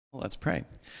Let's pray.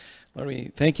 Lord,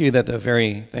 we thank you that the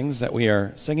very things that we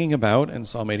are singing about in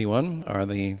Psalm 81 are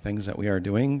the things that we are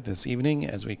doing this evening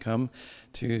as we come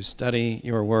to study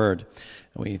your word.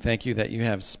 We thank you that you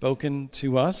have spoken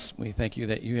to us. We thank you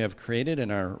that you have created and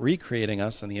are recreating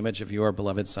us in the image of your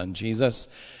beloved Son, Jesus.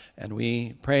 And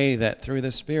we pray that through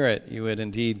the Spirit you would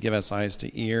indeed give us eyes to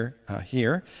hear,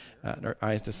 or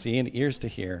eyes to see and ears to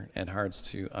hear and hearts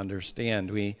to understand.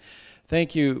 We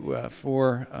thank you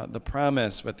for the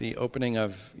promise with the opening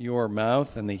of your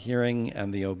mouth and the hearing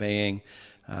and the obeying,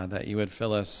 that you would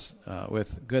fill us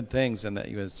with good things and that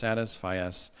you would satisfy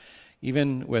us,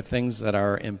 even with things that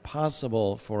are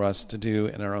impossible for us to do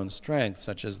in our own strength,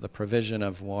 such as the provision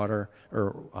of water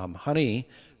or honey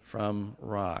from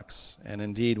rocks. And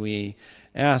indeed, we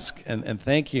ask and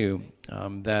thank you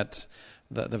that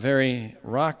the very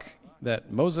rock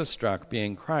that Moses struck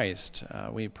being Christ,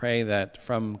 we pray that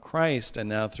from Christ and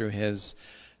now through his,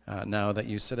 now that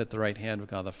you sit at the right hand of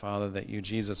God the Father, that you,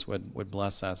 Jesus, would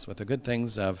bless us with the good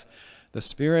things of the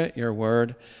Spirit, your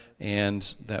word,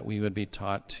 and that we would be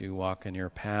taught to walk in your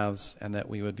paths and that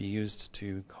we would be used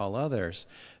to call others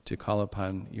to call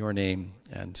upon your name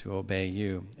and to obey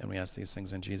you. And we ask these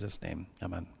things in Jesus' name.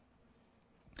 Amen.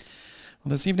 Well,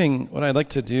 this evening, what I'd like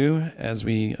to do as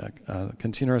we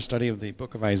continue our study of the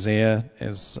book of Isaiah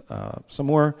is some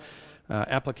more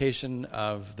application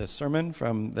of the sermon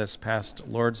from this past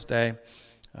Lord's Day,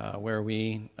 where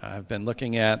we have been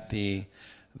looking at the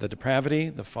depravity,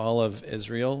 the fall of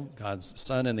Israel, God's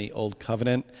son in the Old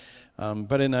Covenant.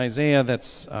 But in Isaiah,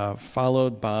 that's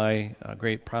followed by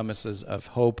great promises of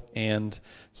hope and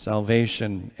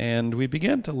salvation. And we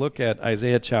began to look at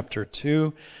Isaiah chapter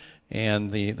 2,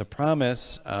 and the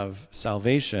promise of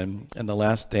salvation in the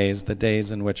last days, the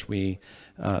days in which we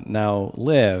now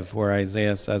live, where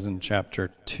Isaiah says in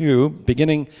chapter 2,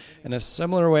 beginning in a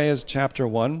similar way as chapter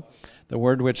 1, the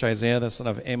word which Isaiah the son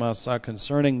of Amos saw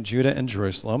concerning Judah and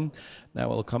Jerusalem.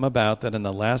 Now it will come about that in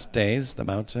the last days the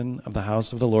mountain of the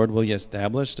house of the Lord will be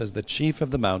established as the chief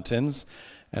of the mountains,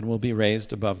 and will be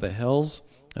raised above the hills,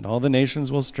 and all the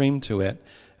nations will stream to it.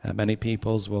 And many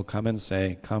peoples will come and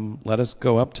say, "Come, let us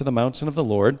go up to the mountain of the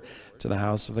Lord, to the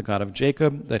house of the God of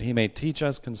Jacob, that he may teach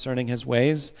us concerning his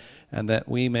ways, and that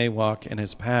we may walk in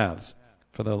his paths.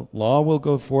 For the law will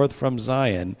go forth from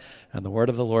Zion, and the word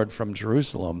of the Lord from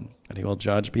Jerusalem, and he will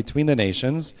judge between the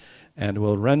nations, and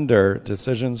will render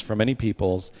decisions for many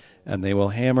peoples, and they will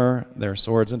hammer their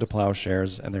swords into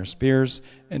plowshares, and their spears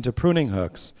into pruning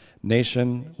hooks.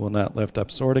 Nation will not lift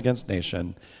up sword against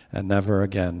nation, and never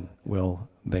again will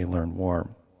they learn war."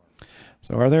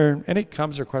 So are there any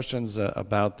comments or questions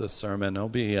about this sermon? I'll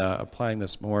be applying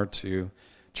this more to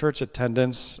church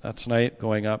attendance tonight,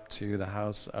 going up to the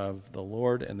house of the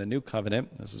Lord in the New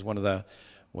Covenant. This is one of the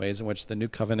ways in which the New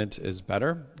Covenant is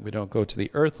better. We don't go to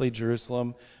the earthly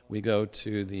Jerusalem, we go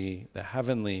to the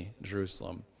heavenly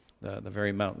Jerusalem, the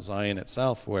very Mount Zion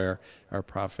itself, where our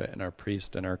prophet and our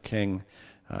priest and our king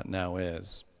now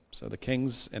is. So the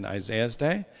kings in Isaiah's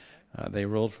day, they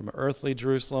ruled from earthly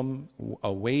Jerusalem,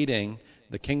 awaiting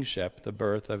the kingship, the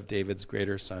birth of David's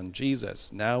greater son,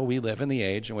 Jesus. Now we live in the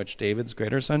age in which David's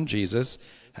greater son, Jesus,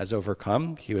 has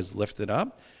overcome. He was lifted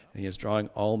up, and he is drawing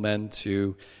all men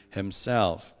to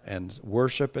himself. And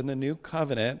worship in the new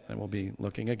covenant, and we'll be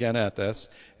looking again at this,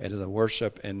 it is a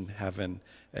worship in heaven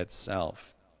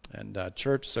itself. And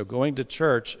church, so going to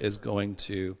church is going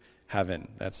to heaven.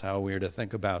 That's how we are to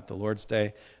think about the Lord's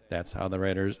Day. That's how the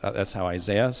writers. That's how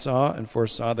Isaiah saw and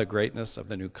foresaw the greatness of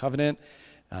the new covenant,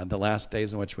 the last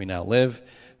days in which we now live.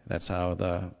 That's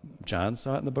how John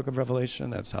saw it in the book of Revelation.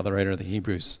 That's how the writer of the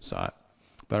Hebrews saw it.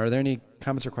 But are there any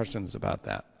comments or questions about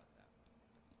that?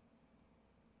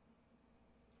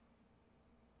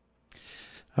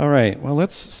 All right. Well,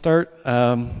 let's start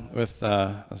with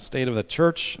a state of the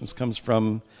church. This comes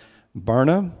from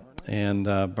Barna, and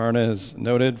Barna is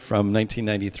noted from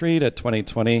 1993 to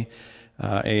 2020.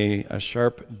 A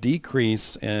sharp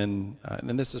decrease in,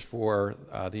 and this is for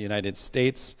the United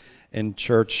States, in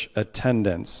church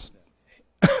attendance.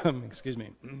 Excuse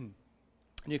me.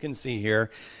 You can see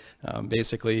here,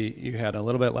 basically, you had a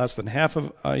little bit less than half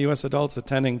of U.S. adults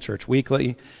attending church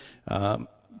weekly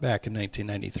back in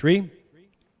 1993.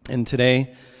 And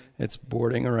today, it's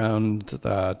bordering around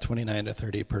 29 to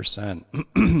 30%.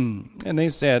 And they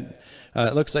said,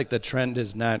 it looks like the trend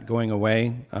is not going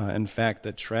away. In fact,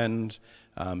 the trend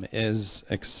is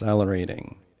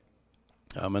accelerating.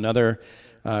 Another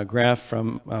graph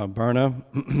from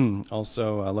Barna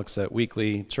also looks at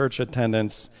weekly church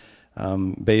attendance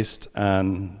based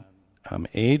on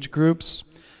age groups.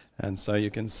 And so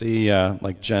you can see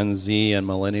like Gen Z and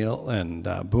millennial and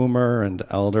boomer and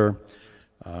elder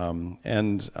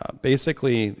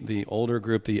Basically, the older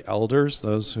group, the elders,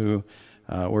 those who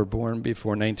were born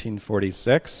before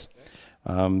 1946,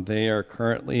 they are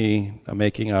currently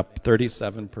making up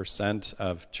 37%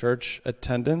 of church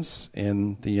attendance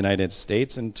in the United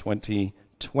States in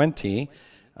 2020.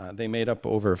 They made up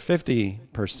over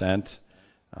 50%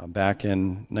 back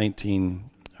in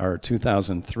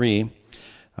 2003.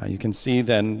 You can see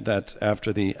then that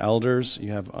after the elders,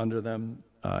 you have under them,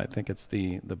 I think it's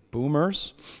the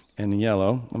boomers in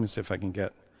yellow. Let me see if I can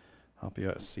help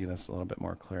you see this a little bit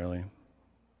more clearly.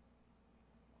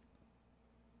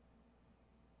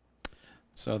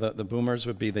 So the boomers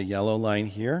would be the yellow line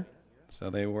here. So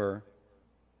they were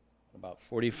about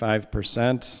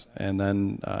 45%, and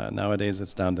then nowadays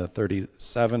it's down to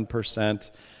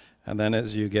 37%. And then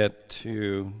as you get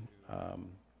to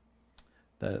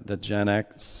the Gen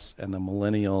X and the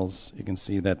millennials, you can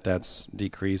see that that's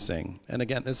decreasing. And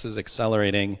again, this is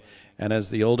accelerating, and as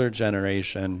the older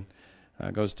generation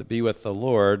goes to be with the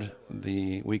Lord,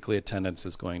 the weekly attendance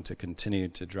is going to continue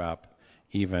to drop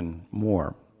even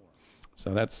more.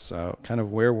 So that's kind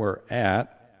of where we're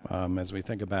at as we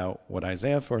think about what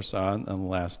Isaiah foresaw in the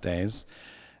last days.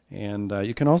 And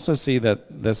you can also see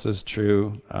that this is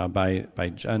true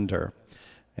by gender.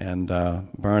 And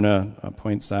Barna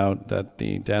points out that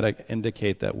the data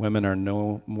indicate that women are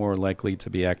no more likely to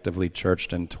be actively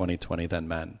churched in 2020 than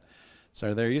men.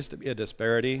 So there used to be a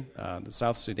disparity. The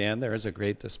South Sudan, there is a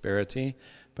great disparity.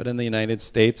 But in the United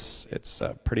States, it's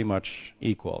pretty much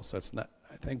equal. So it's not,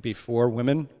 I think before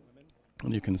women,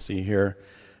 and you can see here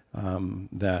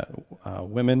that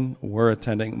women were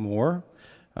attending more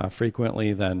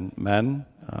frequently than men,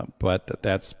 but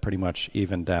that's pretty much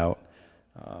evened out,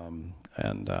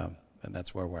 and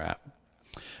that's where we're at.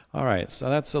 All right, so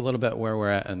that's a little bit where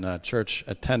we're at in church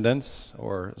attendance,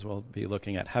 or as we'll be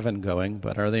looking at heaven going,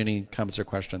 but are there any comments or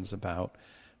questions about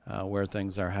where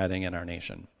things are heading in our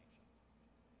nation?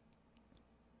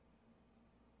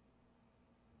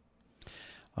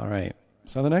 All right.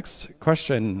 So the next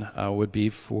question would be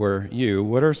for you.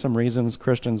 What are some reasons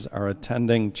Christians are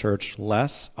attending church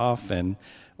less often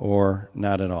or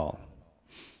not at all?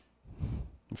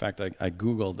 In fact, I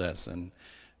Googled this, and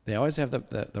they always have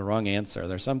the wrong answer.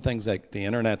 There's some things that the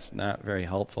internet's not very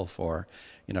helpful for.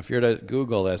 You know, if you're to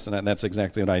Google this, and that's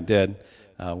exactly what I did,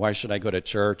 why should I go to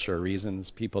church, or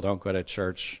reasons people don't go to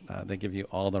church, they give you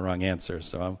all the wrong answers.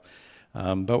 So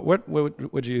but what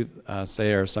would you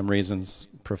say are some reasons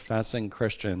professing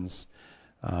Christians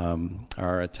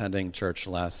are attending church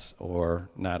less or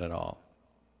not at all?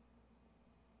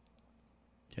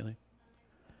 Kaylee?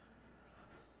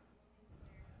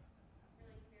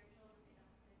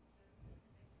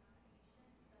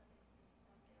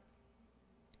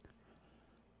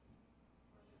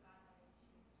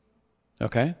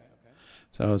 Okay.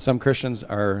 So some Christians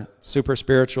are super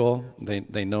spiritual.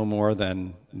 They know more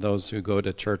than those who go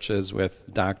to churches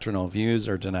with doctrinal views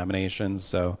or denominations.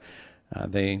 So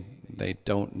they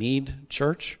don't need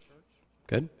church.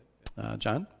 Good.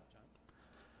 John?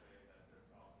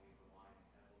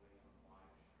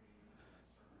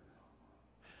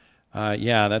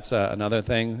 Yeah, that's another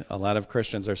thing. A lot of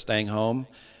Christians are staying home.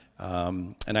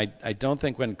 And I don't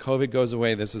think when COVID goes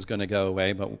away, this is going to go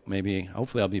away, but maybe,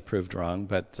 hopefully I'll be proved wrong.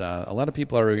 But a lot of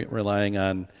people are relying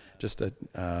on just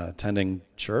attending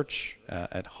church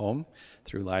at home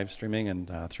through live streaming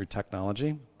and through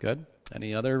technology. Good.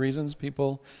 Any other reasons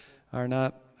people are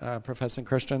not professing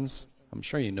Christians? I'm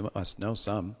sure you must know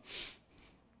some.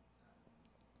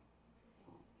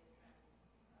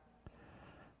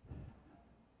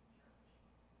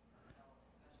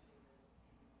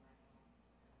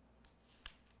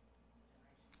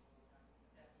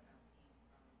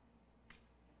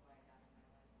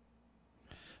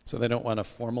 So they don't want a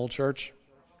formal church?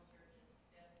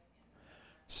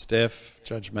 Stiff,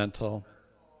 judgmental,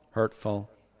 hurtful.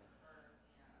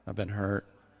 I've been hurt.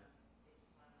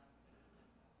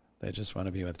 They just want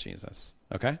to be with Jesus.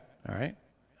 Okay? All right.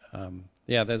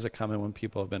 Yeah, there's a comment when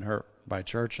people have been hurt by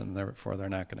church and therefore they're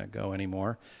not going to go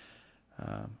anymore.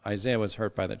 Isaiah was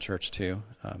hurt by the church too.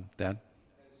 Dad?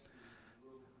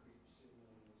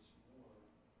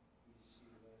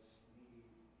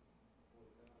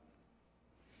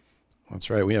 That's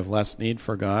right. We have less need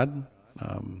for God.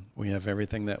 We have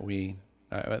everything that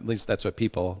at least that's what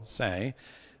people say.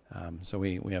 So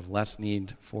we have less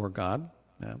need for God.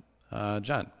 Yeah.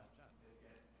 John?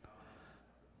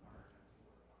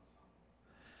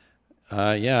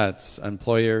 Yeah, it's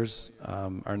employers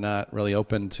are not really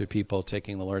open to people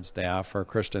taking the Lord's Day off, or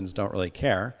Christians don't really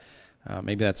care.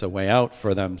 Maybe that's a way out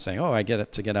for them, saying, oh, I get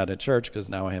it to get out of church because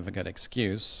now I have a good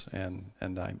excuse, and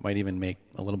I might even make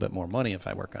a little bit more money if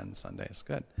I work on Sundays.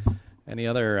 Good. Any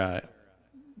other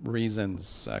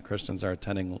reasons Christians are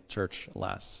attending church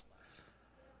less?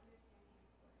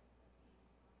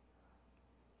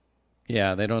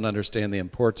 Yeah, they don't understand the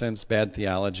importance, bad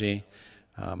theology.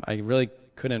 I really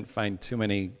couldn't find too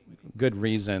many good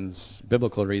reasons,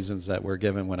 biblical reasons that were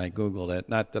given when I Googled it.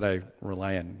 Not that I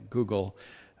rely on Google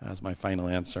as my final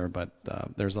answer, but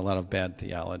there's a lot of bad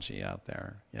theology out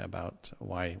there about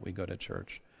why we go to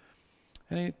church.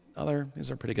 Any other?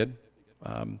 These are pretty good.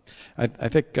 I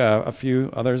think a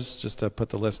few others, just to put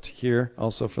the list here,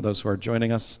 also for those who are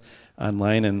joining us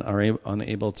online and are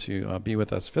unable to be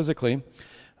with us physically.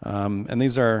 And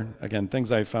these are, again,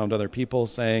 things I found other people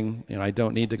saying. I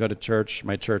don't need to go to church.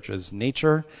 My church is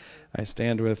nature.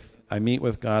 I meet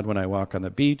with God when I walk on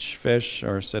the beach, fish,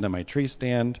 or sit in my tree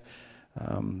stand.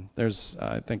 There's,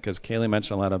 I think, as Kaylee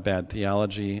mentioned, a lot of bad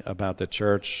theology about the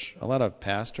church. A lot of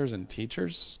pastors and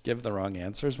teachers give the wrong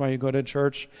answers why you go to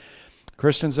church.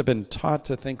 Christians have been taught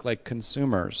to think like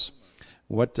consumers.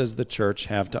 What does the church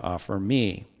have to offer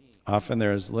me? Often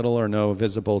there is little or no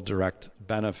visible direct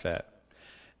benefit.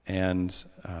 And,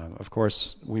 of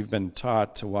course, we've been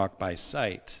taught to walk by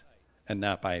sight and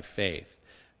not by faith.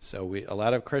 So a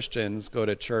lot of Christians go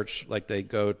to church like they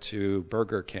go to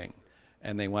Burger King,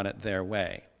 and they want it their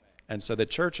way. And so the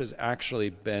church has actually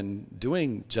been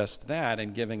doing just that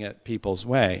and giving it people's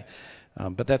way.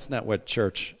 But that's not what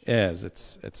church is.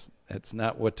 It's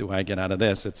not what do I get out of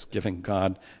this. It's giving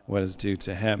God what is due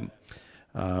to him.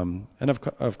 And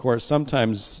of course,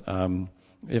 sometimes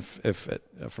if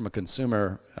from a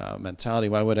consumer mentality,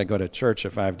 why would I go to church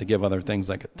if I have to give other things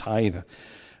like a tithe?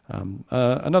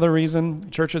 Another reason,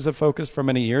 churches have focused for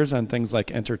many years on things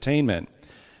like entertainment.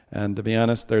 And to be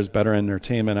honest, there's better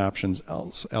entertainment options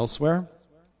elsewhere,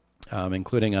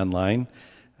 including online.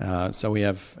 So we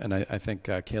have, and I think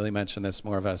Kaylee mentioned this,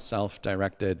 more of a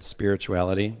self-directed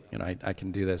spirituality. I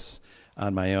can do this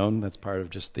on my own. That's part of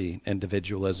just the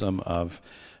individualism of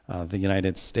the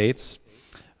United States.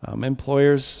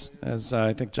 Employers, as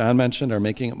I think John mentioned, are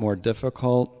making it more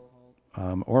difficult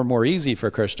or more easy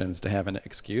for Christians to have an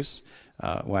excuse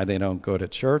why they don't go to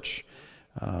church.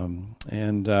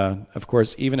 And of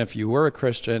course, even if you were a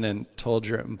Christian and told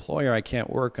your employer, I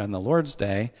can't work on the Lord's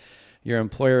Day, your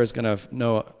employer is going to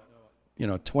know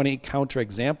 20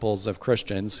 counterexamples of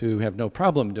Christians who have no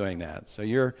problem doing that. So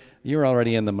you're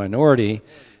already in the minority,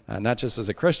 not just as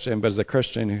a Christian, but as a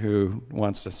Christian who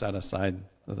wants to set aside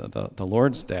the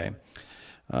Lord's Day.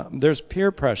 There's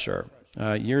peer pressure.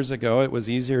 Years ago, it was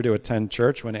easier to attend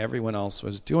church when everyone else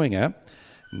was doing it.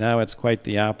 Now it's quite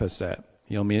the opposite.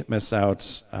 You'll miss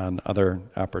out on other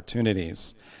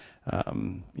opportunities,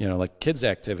 like kids'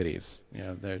 activities.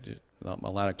 There are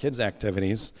a lot of kids'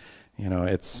 activities.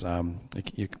 It's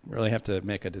you really have to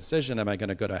make a decision. Am I going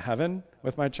to go to heaven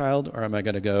with my child, or am I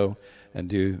going to go and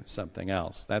do something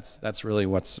else? That's really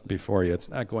what's before you. It's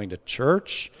not going to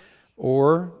church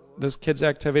or this kids'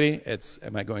 activity. It's,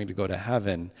 am I going to go to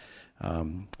heaven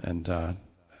and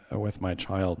with my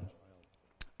child?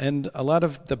 And a lot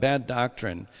of the bad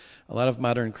doctrine, a lot of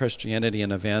modern Christianity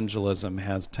and evangelism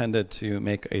has tended to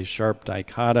make a sharp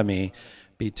dichotomy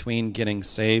between getting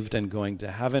saved and going to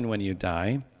heaven when you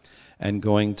die and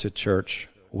going to church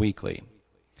weekly.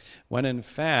 When in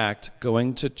fact,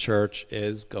 going to church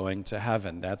is going to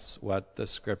heaven. That's what the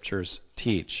scriptures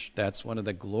teach. That's one of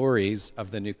the glories of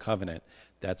the new covenant.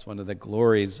 That's one of the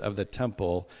glories of the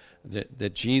temple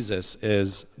that Jesus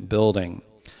is building.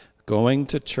 Going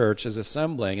to church is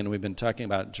assembling, and we've been talking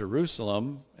about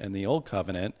Jerusalem in the Old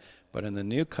Covenant, but in the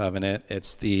New Covenant,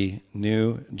 it's the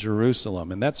New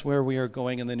Jerusalem, and that's where we are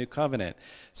going in the New Covenant.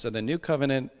 So the New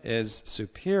Covenant is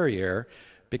superior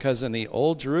because in the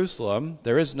Old Jerusalem,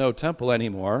 there is no temple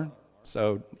anymore.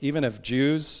 So even if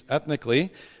Jews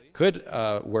ethnically could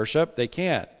worship, they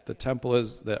can't.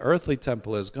 The earthly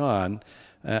temple is gone,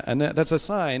 and that's a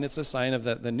sign. It's a sign of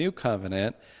the New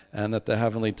Covenant, and that the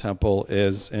heavenly temple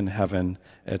is in heaven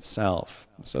itself.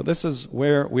 So this is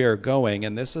where we are going,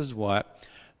 and this is what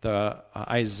the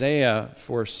Isaiah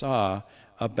foresaw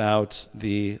about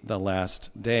the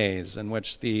last days, in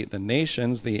which the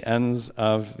nations, the ends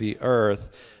of the earth,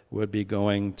 would be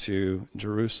going to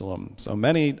Jerusalem. So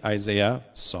many Isaiah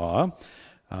saw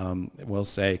will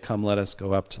say, "Come, let us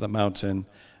go up to the mountain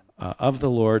of the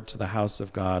Lord, to the house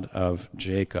of God of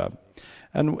Jacob."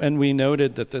 And we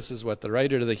noted that this is what the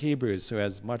writer to the Hebrews, who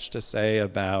has much to say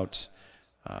about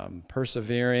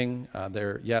persevering,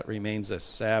 there yet remains a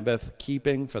Sabbath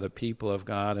keeping for the people of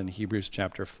God in Hebrews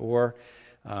chapter 4.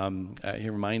 He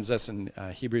reminds us in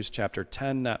Hebrews chapter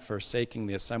 10, not forsaking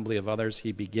the assembly of others.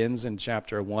 He begins in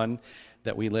chapter 1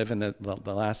 that we live in the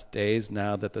last days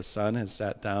now that the Son has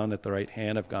sat down at the right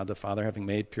hand of God the Father, having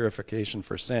made purification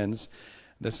for sins.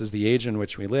 This is the age in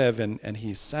which we live. And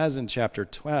he says in chapter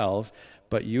 12,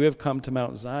 but you have come to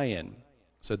Mount Zion.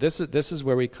 So this is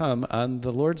where we come on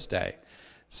the Lord's Day.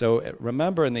 So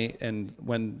remember,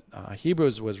 when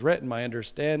Hebrews was written, my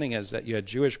understanding is that you had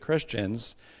Jewish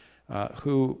Christians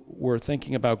who were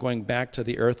thinking about going back to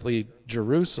the earthly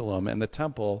Jerusalem and the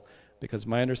temple, because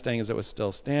my understanding is it was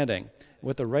still standing.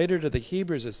 What the writer to the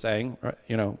Hebrews is saying,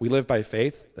 we live by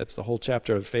faith. That's the whole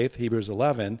chapter of faith, Hebrews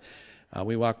 11.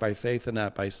 We walk by faith and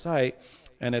not by sight.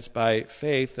 And it's by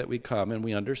faith that we come, and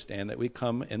we understand that we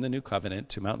come in the new covenant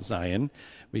to Mount Zion.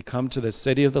 We come to the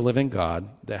city of the living God,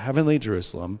 the heavenly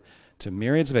Jerusalem, to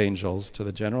myriads of angels, to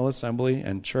the general assembly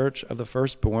and church of the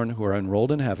firstborn who are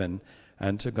enrolled in heaven,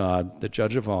 and to God, the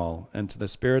judge of all, and to the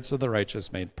spirits of the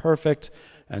righteous made perfect,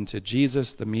 and to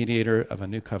Jesus, the mediator of a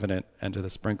new covenant, and to the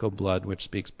sprinkled blood which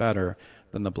speaks better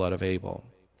than the blood of Abel.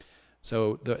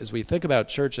 So as we think about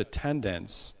church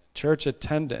attendance,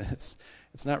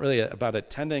 it's not really about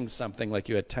attending something like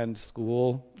you attend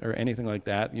school or anything like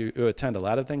that. You attend a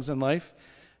lot of things in life.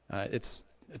 It's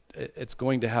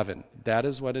going to heaven. That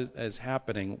is what is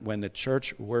happening when the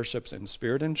church worships in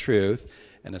spirit and truth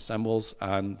and assembles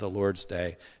on the Lord's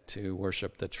Day to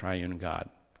worship the triune God.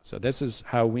 So this is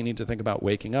how we need to think about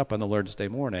waking up on the Lord's Day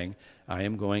morning. I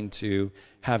am going to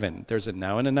heaven. There's a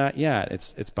now and a not yet.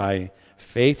 It's by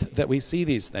faith that we see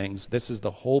these things. This is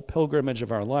the whole pilgrimage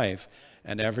of our life.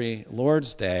 And every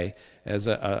Lord's Day, as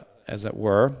it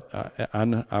were,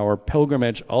 on our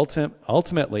pilgrimage,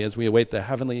 ultimately, as we await the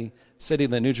heavenly city,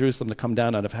 the New Jerusalem, to come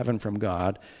down out of heaven from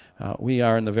God, we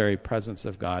are in the very presence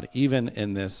of God, even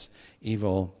in this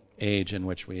evil age in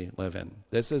which we live in.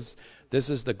 This is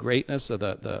the greatness of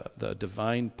the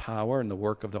divine power and the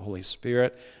work of the Holy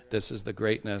Spirit. This is the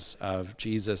greatness of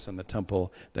Jesus and the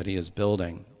temple that he is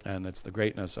building. And it's the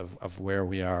greatness of where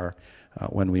we are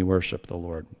when we worship the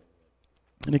Lord.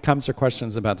 Any comments or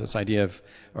questions about this idea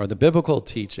or the biblical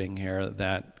teaching here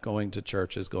that going to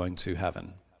church is going to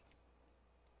heaven?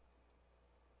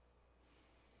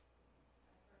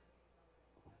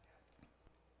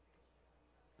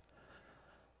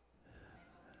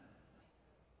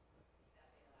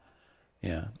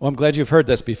 Yeah. Well, I'm glad you've heard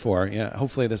this before. Yeah.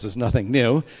 Hopefully this is nothing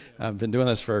new. I've been doing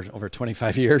this for over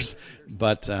 25 years,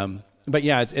 but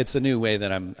yeah, it's a new way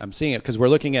that I'm seeing it, because we're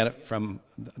looking at it from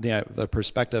the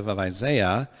perspective of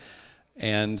Isaiah,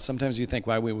 and sometimes you think,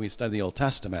 why would we study the Old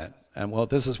Testament? And well,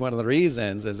 this is one of the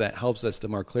reasons, is that helps us to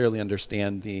more clearly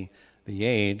understand the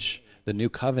age, the new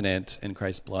covenant in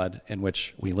Christ's blood in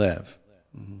which we live.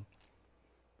 Mm-hmm.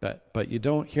 But you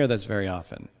don't hear this very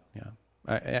often.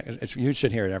 Yeah, you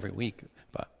should hear it every week.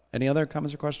 But any other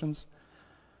comments or questions?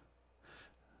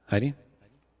 Heidi?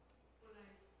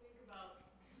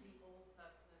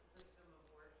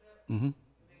 Mm-hmm. It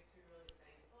makes me really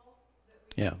thankful that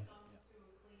we come to a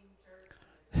clean church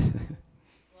and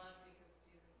blood, because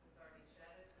Jesus has already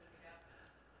shed it, so we have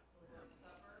the Lord's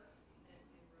Supper in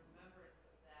remembrance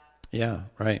of that.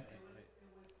 Yeah, right. It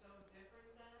was so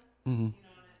different then. Mm-hmm. And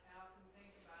I often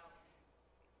think about,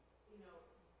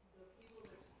 the people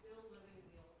that are still living in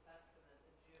the Old Testament,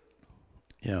 the Jews.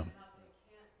 Yeah. And how they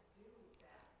can't do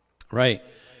that. Right.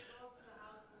 They go up to the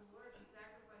house of the Lord and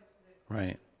sacrifice for their sins.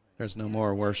 Right. There's no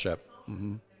more worship.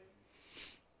 Mm-hmm.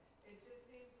 It just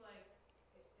seems like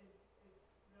it's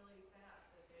really sad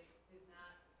that they did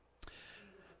not see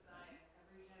the Messiah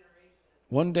every generation.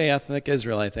 One day ethnic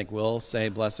Israel, I think, will say,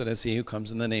 blessed is he who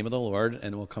comes in the name of the Lord,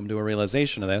 and will come to a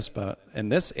realization of this. But in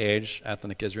this age,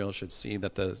 ethnic Israel should see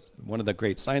that one of the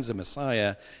great signs of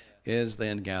Messiah is the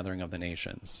ingathering of the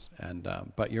nations. And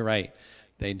but you're right.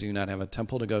 They do not have a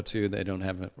temple to go to.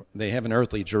 They have an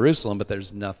earthly Jerusalem, but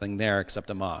there's nothing there except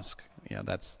a mosque. Yeah,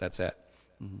 that's it.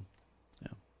 Mm-hmm.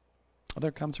 Yeah. Other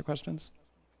comments or questions?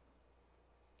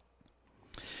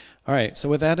 All right. So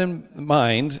with that in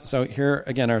mind, so here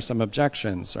again are some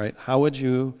objections. Right? How would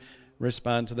you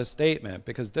respond to the statement?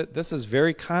 Because this is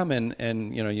very common,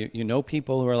 and you know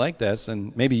people who are like this,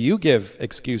 and maybe you give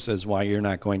excuses why you're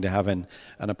not going to heaven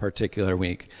on a particular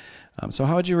week. So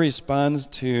how would you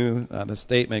respond to the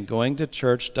statement, going to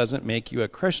church doesn't make you a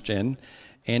Christian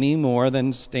any more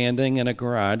than standing in a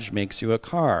garage makes you a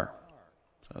car?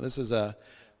 So this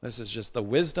is just the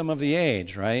wisdom of the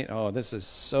age, right? Oh, this is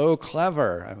so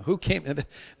clever. Who came?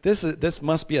 This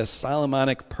must be a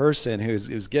Solomonic person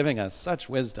who's giving us such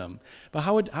wisdom. But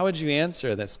how would you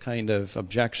answer this kind of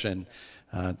objection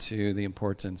to the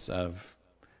importance of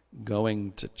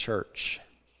going to church?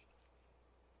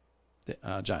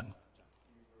 John.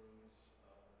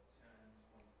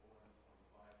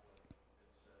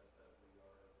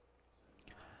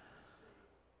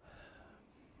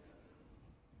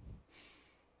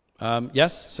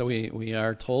 Yes, so we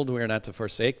are told we are not to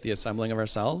forsake the assembling of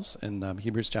ourselves in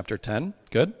Hebrews chapter 10.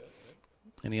 Good.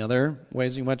 Any other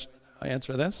ways you might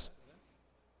answer this?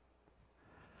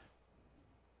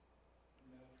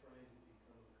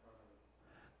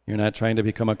 You're not trying to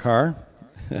become a car?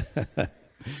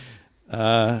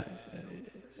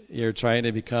 You're trying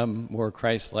to become more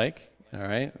Christ-like. All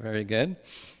right, very good.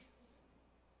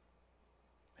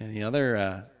 Any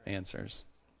other answers?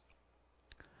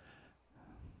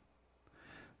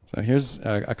 So here's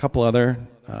a couple other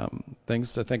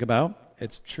things to think about.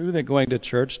 It's true that going to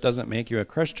church doesn't make you a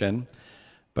Christian,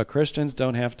 but Christians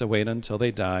don't have to wait until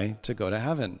they die to go to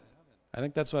heaven. I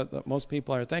think that's what most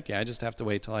people are thinking. I just have to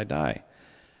wait till I die.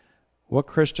 What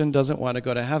Christian doesn't want to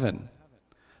go to heaven?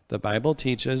 The Bible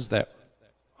teaches that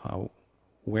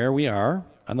where we are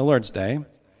on the Lord's Day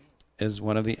is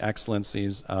one of the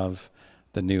excellencies of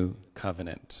the new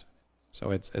covenant.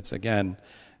 So it's again,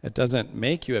 it doesn't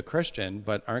make you a Christian,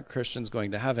 but aren't Christians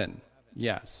going to heaven?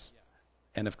 Yes.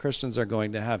 And if Christians are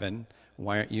going to heaven,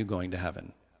 why aren't you going to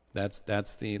heaven? That's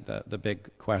the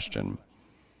big question.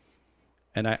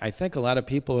 And I think a lot of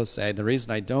people will say the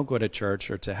reason I don't go to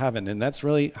church or to heaven, and that's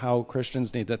really how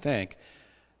Christians need to think,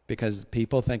 because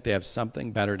people think they have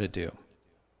something better to do.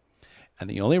 And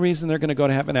the only reason they're going to go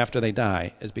to heaven after they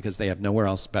die is because they have nowhere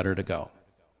else better to go.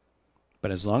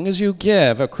 But as long as you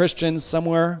give a Christian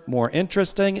somewhere more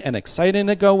interesting and exciting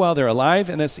to go while they're alive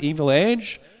in this evil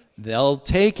age, they'll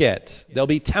take it. They'll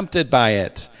be tempted by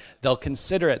it. They'll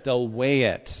consider it. They'll weigh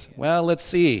it. Well, let's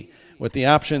see what the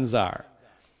options are.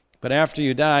 But after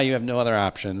you die, you have no other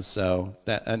options.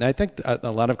 And I think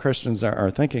a lot of Christians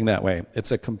are thinking that way.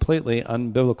 It's a completely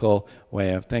unbiblical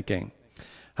way of thinking.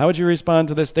 How would you respond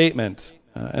to this statement?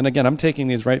 And again, I'm taking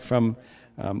these right from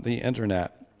the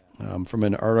internet. From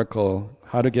an article,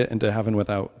 How to Get into Heaven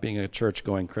Without Being a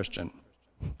Church-Going Christian.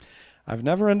 I've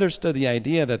never understood the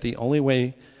idea that the only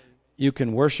way you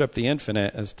can worship the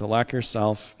infinite is to lock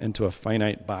yourself into a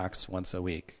finite box once a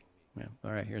week. Yeah.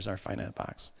 All right, here's our finite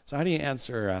box. So how do you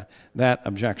answer that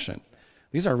objection?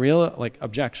 These are real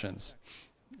objections.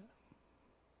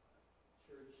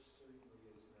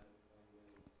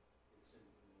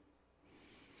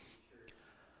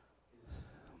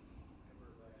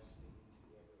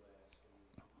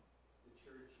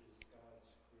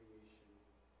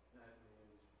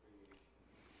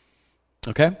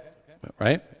 Okay,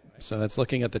 right? So that's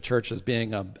looking at the church as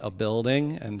being a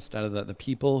building instead of the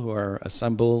people who are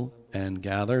assembled and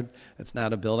gathered. It's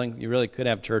not a building. You really could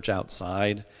have church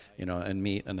outside, and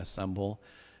meet and assemble.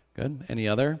 Good. Any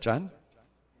other? John?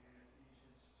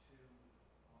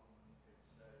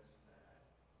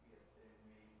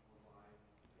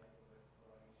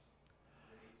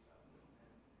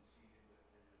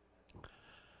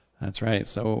 That's right.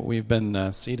 So we've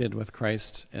been seated with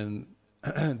Christ in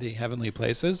the heavenly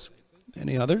places.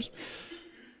 Any others?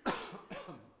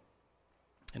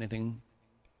 Anything?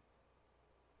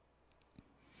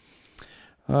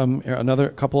 Another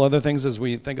couple other things as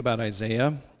we think about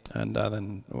Isaiah and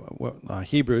then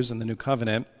Hebrews and the New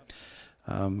Covenant.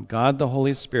 God the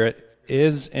Holy Spirit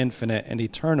is infinite and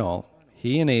eternal.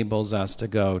 He enables us to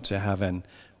go to heaven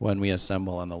when we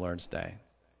assemble on the Lord's Day.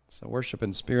 So worship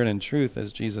in spirit and truth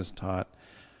as Jesus taught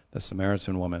the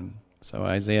Samaritan woman. So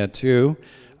Isaiah 2,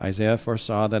 Isaiah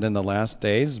foresaw that in the last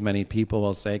days many people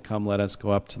will say, "Come, let us go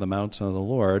up to the mountain of the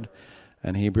Lord."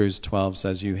 And Hebrews 12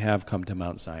 says, "You have come to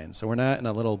Mount Zion." So we're not in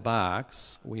a little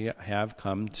box. We have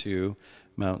come to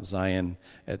Mount Zion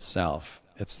itself.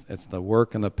 It's the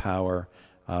work and the power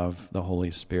of the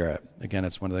Holy Spirit. Again,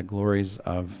 it's one of the glories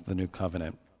of the New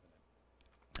Covenant.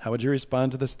 How would you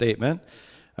respond to the statement?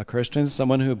 A Christian is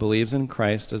someone who believes in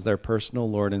Christ as their personal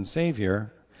Lord and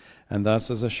Savior, and thus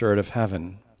is assured of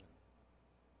heaven.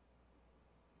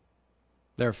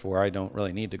 Therefore, I don't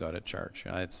really need to go to church.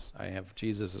 I have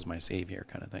Jesus as my Savior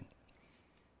kind of thing.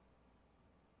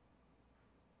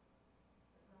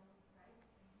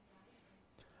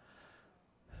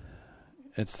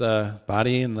 It's the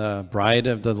body and the bride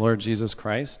of the Lord Jesus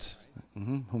Christ,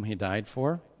 whom he died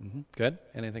for. Good.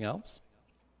 Anything else?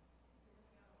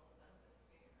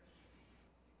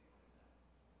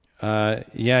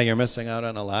 Yeah, you're missing out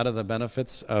on a lot of the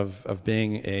benefits of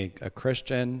being a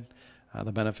Christian,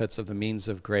 the benefits of the means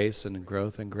of grace and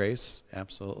growth in grace.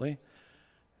 Absolutely.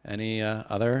 Any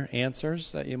other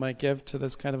answers that you might give to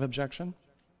this kind of objection?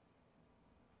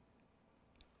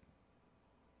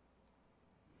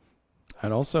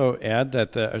 I'd also add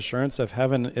that the assurance of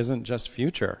heaven isn't just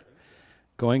future.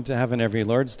 going to heaven every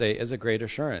Lord's Day is a great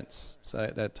assurance.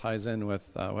 So that ties in with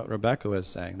what Rebecca was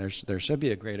saying. There should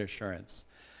be a great assurance.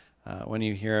 When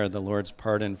you hear the Lord's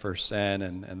pardon for sin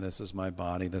and this is my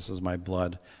body, this is my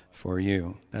blood for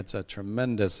you. That's a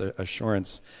tremendous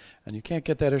assurance. And you can't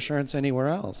get that assurance anywhere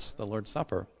else, the Lord's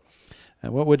Supper.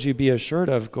 And what would you be assured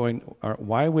of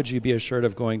why would you be assured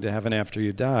of going to heaven after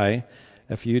you die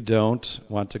if you don't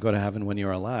want to go to heaven when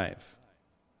you're alive?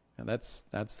 And that's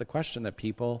the question that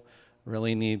people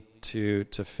really need to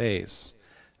face.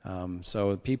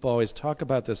 So people always talk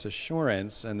about this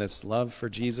assurance and this love for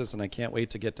Jesus, and I can't wait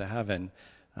to get to heaven,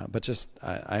 but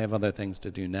I have other things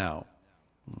to do now.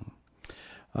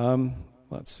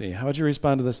 Let's see. How would you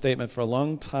respond to the statement? For a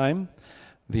long time,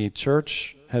 the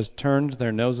church has turned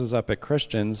their noses up at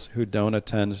Christians who don't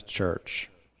attend church.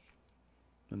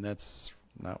 And that's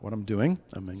not what I'm doing.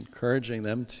 I'm encouraging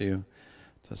them to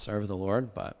serve the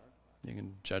Lord, but you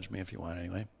can judge me if you want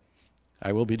anyway.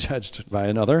 I will be judged by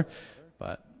another,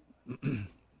 but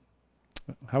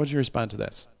how would you respond to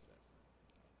this?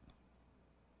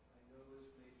 My nose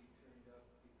may be turned up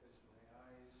because my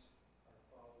eyes are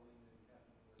following in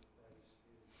heaven where Christ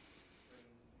is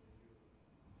reigning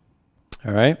in you.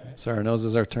 All right, so our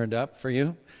noses are turned up for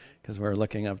you because we're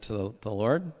looking up to the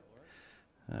Lord.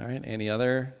 All right, any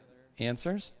other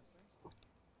answers?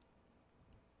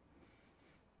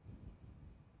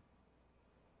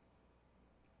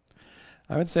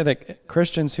 I would say that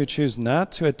Christians who choose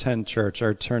not to attend church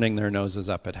are turning their noses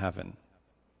up at heaven.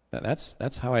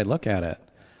 That's how I look at it.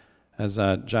 As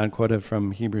John quoted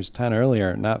from Hebrews 10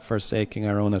 earlier, not forsaking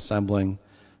our own assembling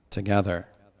together.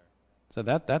 So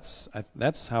that's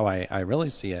how I really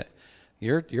see it.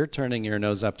 You're turning your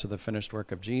nose up to the finished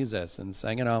work of Jesus and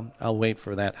saying, I'll wait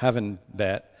for that heaven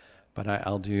bit, but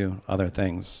I'll do other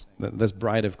things. This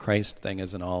bride of Christ thing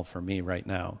isn't all for me right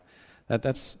now.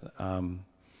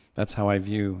 That's how I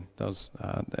view those,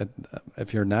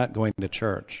 if you're not going to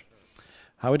church.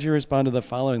 How would you respond to the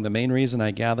following? The main reason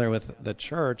I gather with the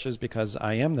church is because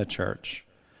I am the church.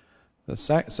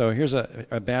 So here's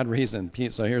a bad reason.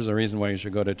 So here's a reason why you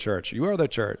should go to church. You are the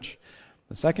church.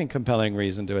 The second compelling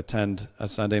reason to attend a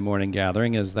Sunday morning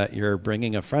gathering is that you're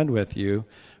bringing a friend with you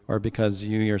or because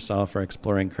you yourself are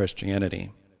exploring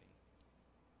Christianity.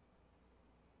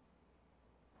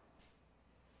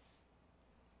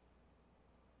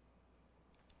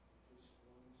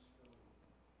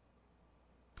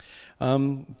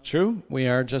 True, we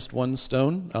are just one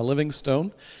stone, a living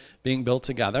stone, being built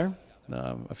together.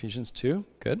 Ephesians 2,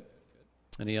 good.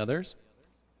 Any others?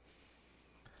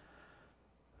 The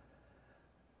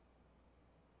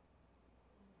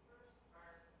first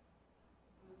part,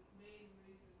 the main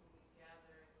reason we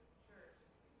gather in the church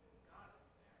is because God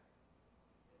is there.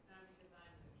 It's not because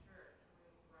I'm the church,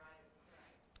 we're the bride of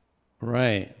Christ.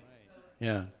 Right, So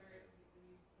yeah. when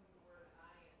you put the word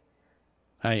I in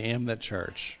there. I am the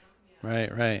church.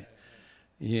 Right.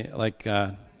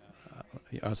 Yeah,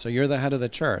 so you're the head of the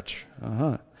church.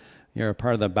 You're a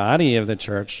part of the body of the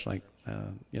church, like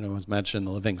was mentioned,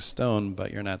 the living stone,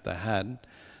 but you're not the head.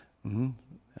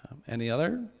 Any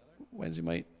other ways you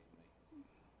might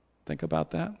think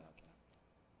about that?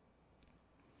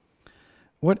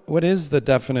 What is the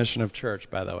definition of church,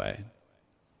 by the way?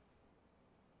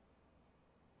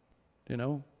 Do you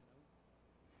know?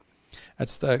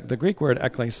 It's the Greek word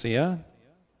ekklesia.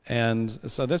 And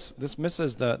so this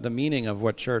misses the meaning of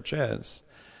what church is.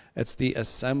 It's the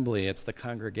assembly, it's the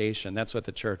congregation. That's what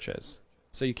the church is.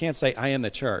 So you can't say, I am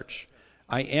the church.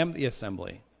 I am the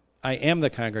assembly. I am the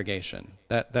congregation.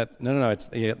 No, it's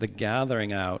the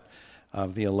gathering out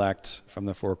of the elect from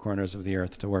the four corners of the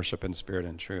earth to worship in spirit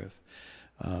and truth.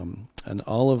 And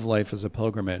all of life is a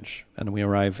pilgrimage, and we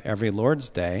arrive every Lord's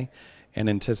Day in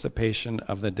anticipation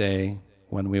of the day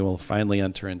when we will finally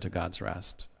enter into God's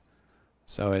rest.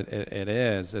 So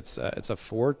it's a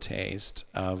foretaste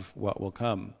of what will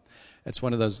come. It's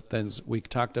one of those things we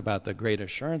talked about, the great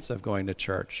assurance of going to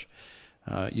church.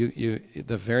 The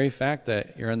very fact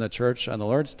that you're in the church on the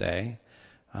Lord's Day,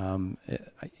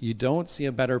 you don't see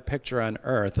a better picture on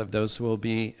earth of those who will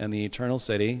be in the eternal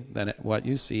city than what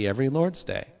you see every Lord's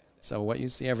Day. So what you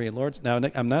see every Lord's... Now,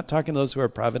 I'm not talking to those who are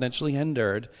providentially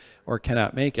hindered or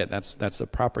cannot make it. That's the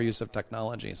proper use of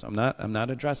technology. So I'm not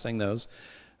addressing those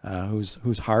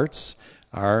whose hearts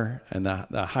are in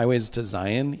the highways to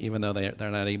Zion, even though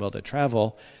they're not able to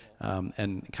travel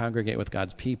and congregate with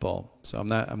God's people. So I'm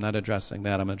not addressing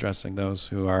that. I'm addressing those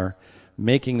who are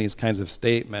making these kinds of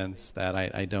statements that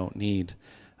I don't need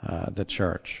the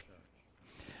church.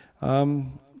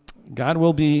 God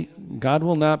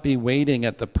will not be waiting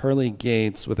at the pearly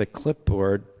gates with a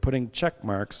clipboard putting check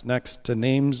marks next to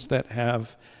names that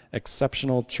have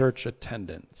exceptional church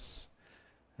attendance.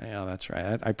 Yeah, that's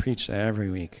right. I preach that every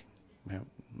week. Yeah.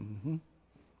 Mm-hmm.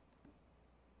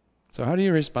 So how do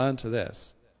you respond to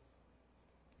this?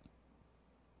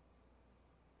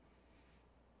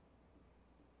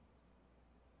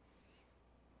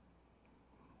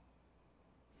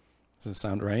 Does it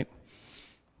sound right?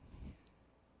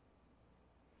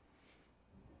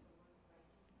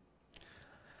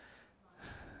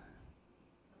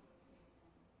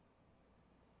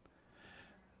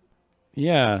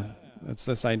 Yeah, it's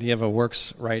this idea of a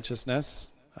works righteousness.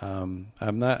 I'm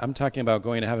talking about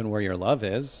going to heaven where your love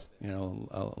is.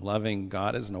 Loving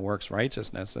God isn't a works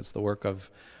righteousness. It's the work of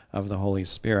the Holy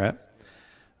Spirit.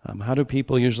 How do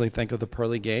people usually think of the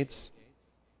pearly gates?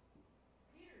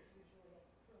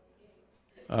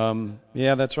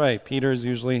 Yeah, that's right. Peter's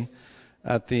usually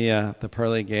at the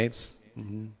pearly gates.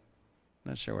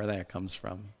 Not sure where that comes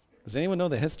from. Does anyone know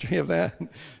the history of that?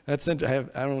 That's I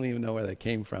don't even know where that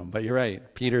came from. But you're right.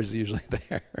 Peter's usually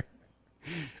there,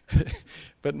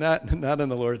 but not on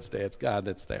the Lord's Day. It's God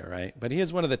that's there, right? But he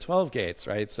is one of the 12 gates,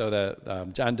 right? So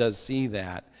John does see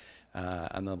that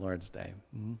on the Lord's Day.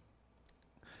 Mm-hmm.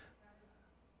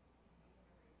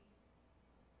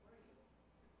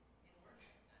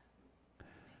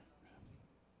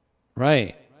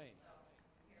 Right.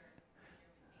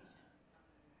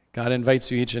 God invites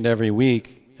you each and every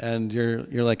week, and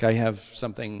you're like, I have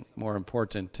something more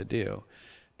important to do.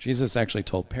 Jesus actually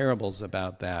told parables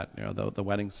about that. The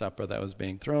wedding supper that was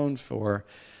being thrown for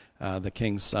the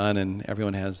king's son, and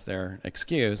everyone has their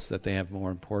excuse that they have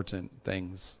more important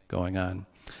things going on.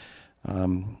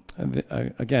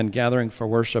 Again, gathering for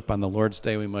worship on the Lord's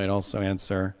Day, we might also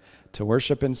answer to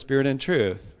worship in spirit and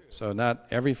truth. So not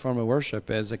every form of worship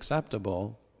is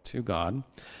acceptable to God.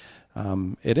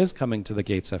 It is coming to the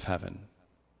gates of heaven.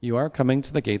 You are coming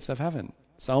to the gates of heaven.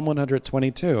 Psalm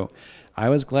 122, I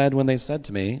was glad when they said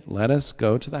to me, let us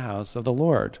go to the house of the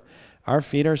Lord. Our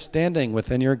feet are standing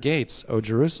within your gates, O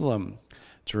Jerusalem.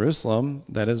 Jerusalem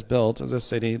that is built as a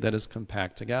city that is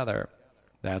compact together.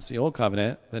 That's the old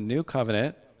covenant. The new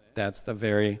covenant, that's the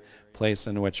very place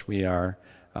in which we are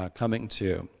coming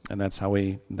to. And that's how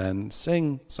we then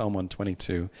sing Psalm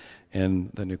 122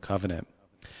 in the new covenant.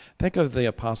 Think of the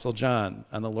Apostle John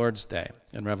on the Lord's Day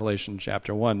in Revelation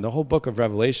chapter 1. The whole book of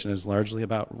Revelation is largely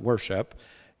about worship,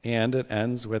 and it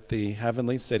ends with the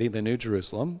heavenly city, the New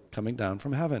Jerusalem, coming down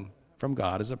from heaven, from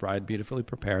God as a bride beautifully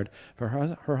prepared for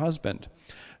her husband.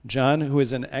 John, who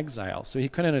is in exile, so he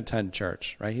couldn't attend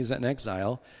church, right? He's in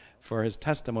exile for his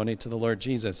testimony to the Lord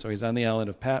Jesus. So he's on the island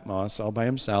of Patmos all by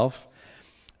himself.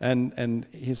 And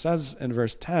he says in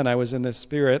verse 10, I was in the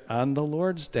Spirit on the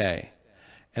Lord's Day,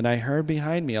 and I heard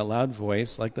behind me a loud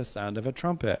voice like the sound of a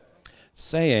trumpet,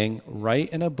 saying, write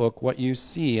in a book what you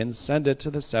see and send it to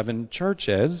the 7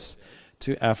 churches,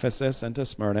 to Ephesus and to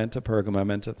Smyrna and to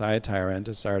Pergamum and to Thyatira and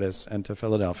to Sardis and to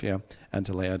Philadelphia and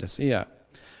to Laodicea.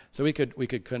 So we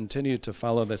could continue to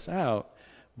follow this out,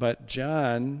 but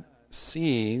John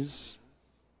sees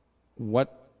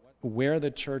where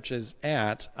the church is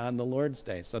at on the Lord's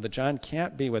Day. So that John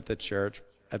can't be with the church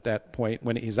at that point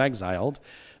when he's exiled,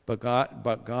 but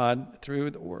God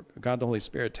through God the Holy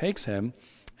Spirit takes him,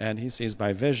 and he sees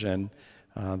by vision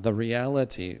the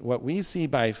reality. What we see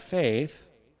by faith,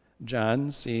 John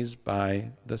sees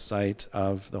by the sight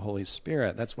of the Holy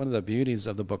Spirit. That's one of the beauties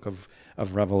of the book of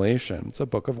Revelation. It's a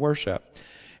book of worship.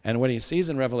 And what he sees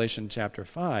in Revelation chapter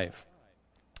 5,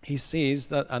 he sees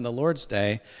that on the Lord's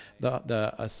Day,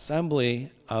 the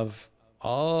assembly of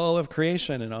all of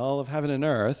creation and all of heaven and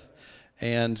earth,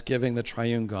 and giving the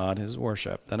triune God his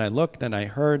worship. Then I looked and I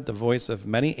heard the voice of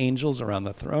many angels around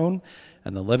the throne,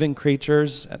 and the living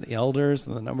creatures and the elders,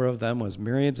 and the number of them was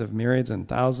myriads of myriads and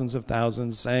thousands of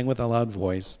thousands, saying with a loud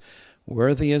voice,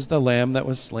 worthy is the Lamb that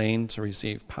was slain to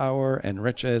receive power and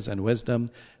riches and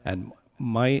wisdom and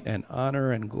might and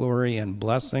honor and glory and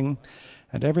blessing.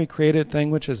 And every created thing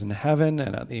which is in heaven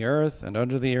and on the earth and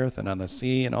under the earth and on the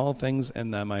sea and all things in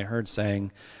them I heard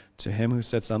saying, to him who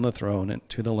sits on the throne and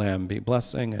to the Lamb be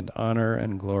blessing and honor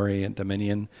and glory and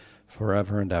dominion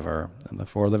forever and ever. And the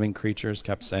 4 living creatures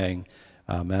kept saying,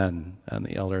 Amen. And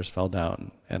the elders fell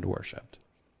down and worshipped.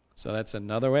 So that's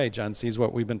another way. John sees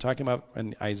what we've been talking about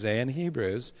in Isaiah and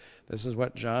Hebrews. This is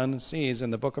what John sees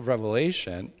in the book of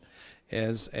Revelation,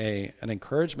 is an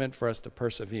encouragement for us to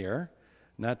persevere,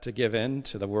 not to give in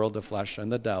to the world of flesh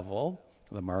and the devil,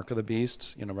 the mark of the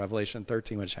beast, Revelation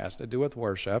 13, which has to do with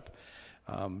worship,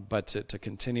 but to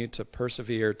continue to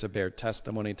persevere, to bear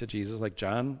testimony to Jesus like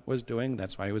John was doing.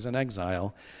 That's why he was in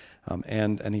exile.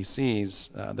 And he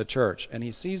sees the church. And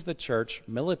he sees the church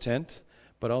militant,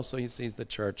 but also he sees the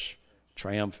church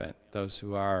triumphant, those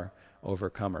who are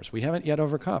overcomers. We haven't yet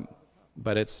overcome,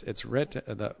 but it's written.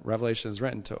 The Revelation is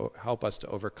written to help us to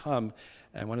overcome.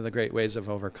 And one of the great ways of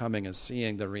overcoming is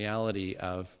seeing the reality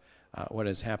of what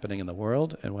is happening in the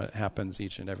world and what happens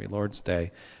each and every Lord's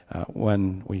Day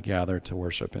when we gather to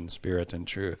worship in spirit and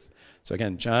truth. So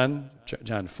again, John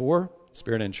 4,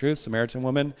 spirit and truth, Samaritan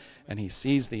woman, and he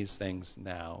sees these things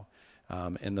now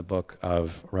in the book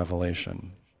of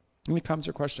Revelation. Any comments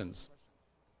or questions?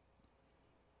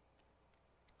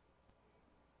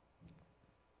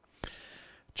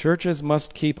 Churches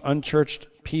must keep unchurched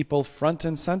people front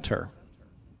and center.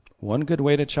 One good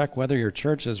way to check whether your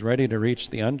church is ready to reach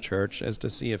the unchurched is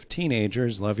to see if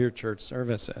teenagers love your church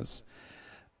services.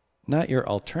 Not your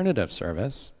alternative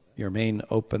service, your main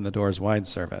open the doors wide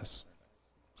service.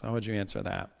 So how would you answer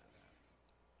that?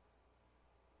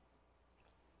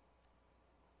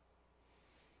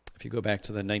 If you go back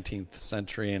to the 19th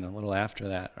century and a little after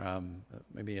that,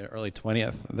 maybe early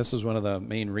 20th, this was one of the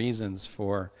main reasons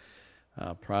for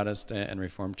Protestant and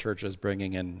Reformed churches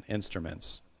bringing in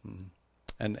instruments.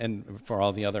 And for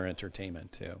all the other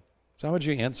entertainment too. So how would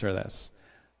you answer this?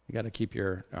 You got to keep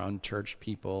your unchurched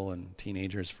people and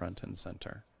teenagers front and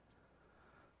center.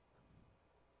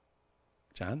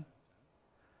 John?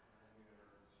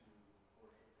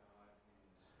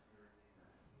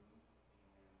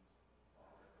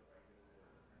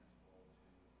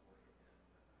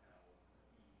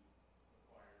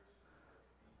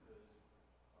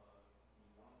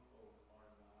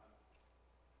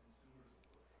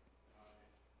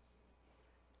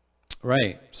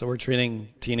 Right. So we're treating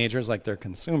teenagers like they're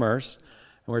consumers,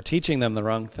 and we're teaching them the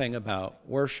wrong thing about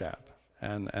worship.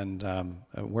 And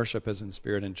worship is in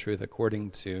spirit and truth according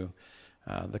to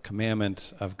the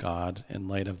commandment of God in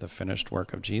light of the finished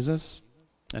work of Jesus.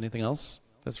 Anything else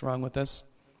that's wrong with this?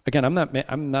 Again, I'm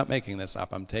not making this up.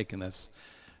 I'm taking this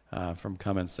from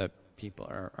comments that people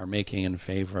are making in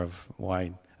favor of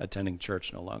why attending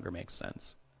church no longer makes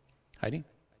sense. Heidi?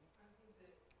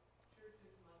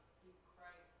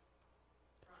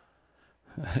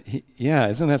 Yeah,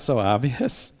 isn't that so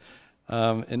obvious?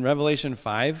 In Revelation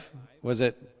 5, was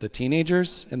it the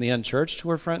teenagers and the unchurched who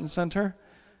were front and center?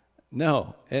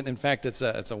 No. And in fact, it's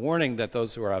a warning that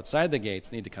those who are outside the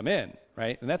gates need to come in,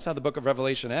 right? And that's how the book of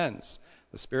Revelation ends.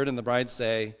 The Spirit and the bride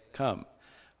say, come.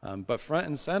 But front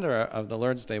and center of the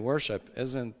Lord's Day worship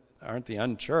aren't the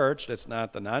unchurched, it's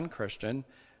not the non-Christian,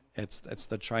 it's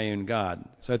the triune God.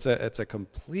 So it's a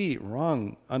complete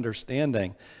wrong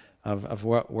understanding of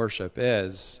what worship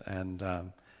is and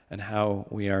how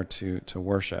we are to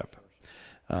worship,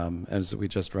 as we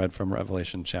just read from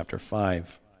Revelation chapter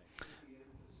 5.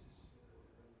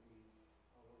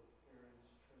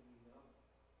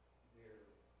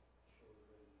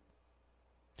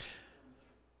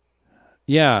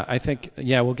 Yeah, I think,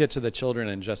 we'll get to the children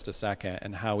in just a second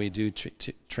and how we do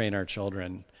train our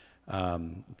children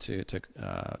to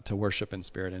worship in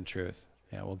spirit and truth.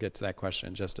 Yeah, we'll get to that question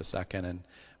in just a second and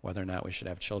whether or not we should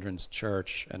have children's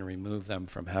church and remove them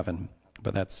from heaven.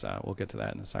 But we'll get to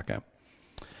that in a second.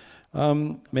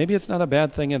 Maybe it's not a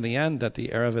bad thing in the end that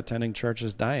the era of attending church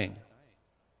is dying.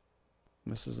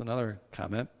 This is another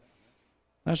comment.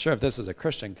 Not sure if this is a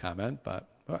Christian comment, but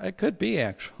it could be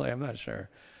actually. I'm not sure.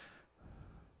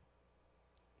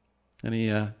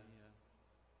 Any?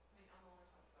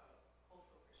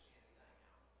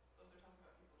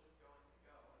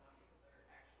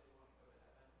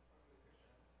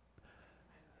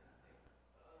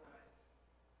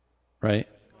 Right.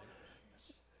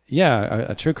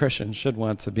 Yeah, a true Christian should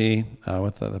want to be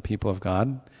with the people of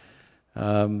God.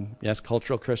 Yes,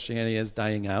 cultural Christianity is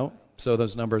dying out. So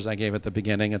those numbers I gave at the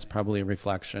beginning, it's probably a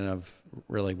reflection of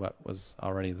really what was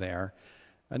already there.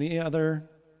 Any other?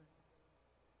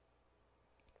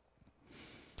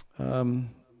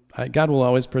 God will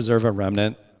always preserve a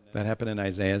remnant. That happened in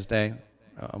Isaiah's day.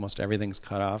 Almost everything's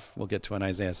cut off. We'll get to in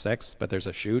Isaiah 6, but there's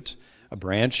a shoot, a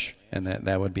branch, and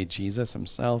that would be Jesus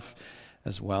himself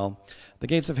as well. The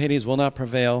gates of Hades will not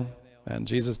prevail, and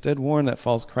Jesus did warn that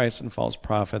false Christs and false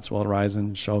prophets will arise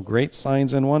and show great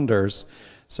signs and wonders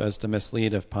so as to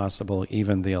mislead, if possible,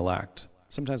 even the elect.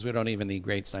 Sometimes we don't even need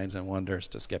great signs and wonders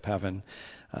to skip heaven,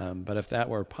 but if that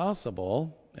were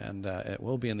possible, and it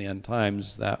will be in the end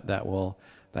times, that will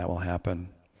happen.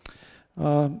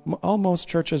 All most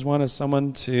churches want is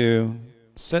someone to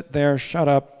sit there, shut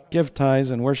up, give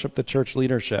tithes, and worship the church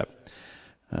leadership.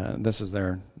 This is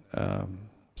their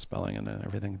spelling and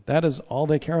everything. That is all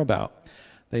they care about.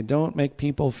 They don't make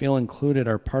people feel included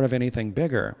or part of anything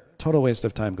bigger. Total waste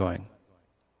of time going.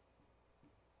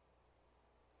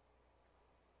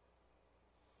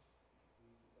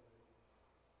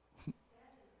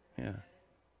 Yeah.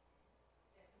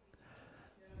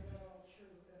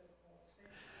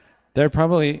 There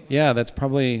probably, yeah, that's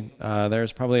probably,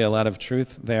 there's probably a lot of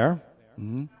truth there.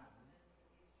 Hmm.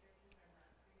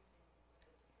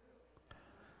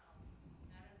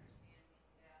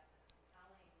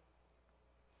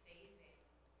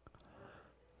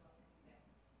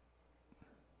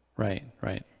 Right,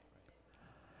 right.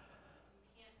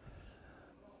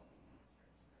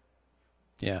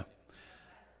 Yeah,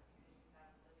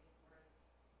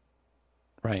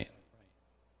 right.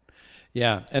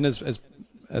 Yeah, and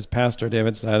as Pastor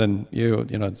David said, and you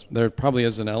know, there probably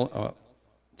is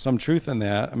some truth in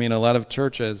that. I mean, a lot of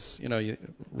churches, you know, you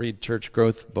read church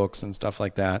growth books and stuff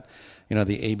like that. You know,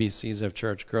 the ABCs of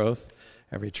church growth.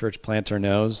 Every church planter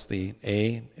knows the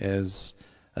A is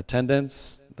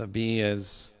attendance, the B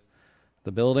is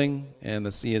the building, and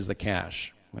the C is the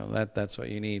cash. Well, that's what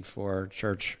you need for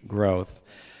church growth.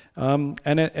 And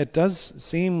it does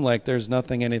seem like there's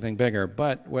anything bigger.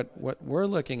 But what we're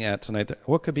looking at tonight,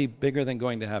 what could be bigger than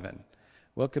going to heaven?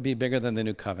 What could be bigger than the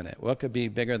new covenant? What could be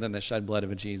bigger than the shed blood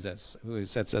of Jesus, who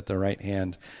sits at the right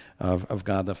hand of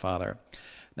God the Father?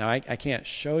 Now, I can't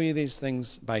show you these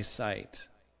things by sight,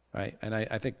 right? And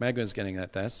I think Meg was getting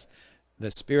at this.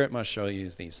 The Spirit must show you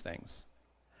these things.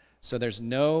 So there's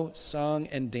no song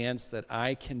and dance that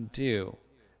I can do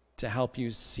to help you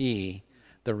see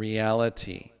the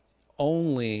reality.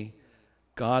 Only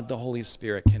God the Holy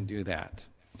Spirit can do that.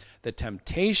 The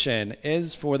temptation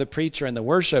is for the preacher and the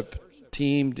worship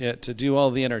team to do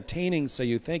all the entertaining, so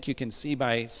you think you can see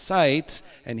by sight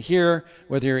and hear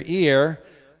with your ear,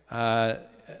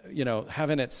 you know,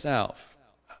 heaven itself.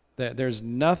 There's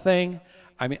nothing.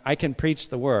 I mean, I can preach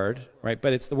the word, right?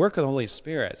 But it's the work of the Holy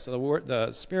Spirit. So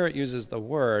the Spirit uses the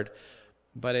word,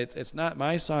 but it's not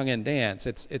my song and dance.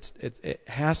 It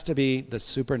has to be the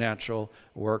supernatural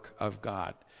work of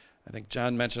God. I think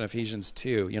John mentioned Ephesians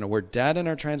 2. You know, we're dead in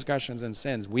our transgressions and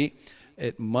sins.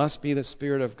 It must be the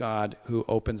Spirit of God who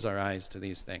opens our eyes to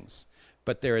these things.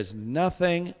 But there is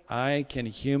nothing I can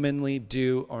humanly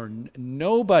do, or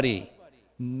nobody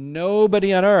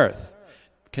on earth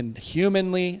can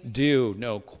humanly do.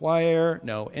 No choir,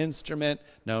 no instrument,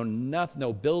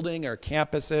 no building or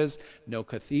campuses, no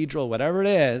cathedral, whatever it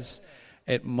is.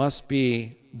 It must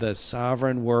be the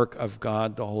sovereign work of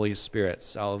God, the Holy Spirit.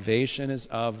 Salvation is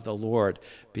of the Lord.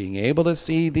 Being able to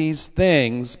see these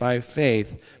things by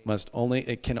faith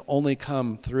it can only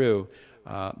come through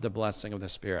the blessing of the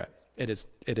Spirit. It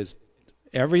is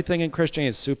everything in Christianity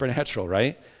is supernatural,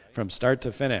 right? From start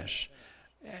to finish.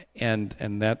 And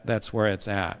that's where it's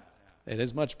at. It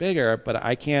is much bigger, but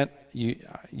I can't.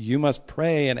 You must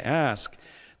pray and ask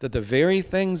that the very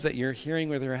things that you're hearing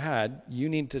with your head, you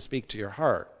need to speak to your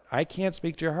heart. I can't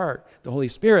speak to your heart. The Holy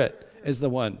Spirit is the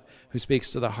one who speaks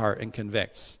to the heart and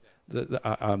convicts,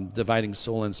 dividing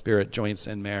soul and spirit, joints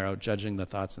and marrow, judging the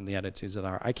thoughts and the attitudes of the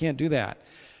heart. I can't do that.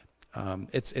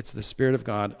 It's the Spirit of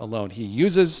God alone. He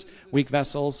uses weak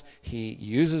vessels. He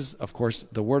uses, of course,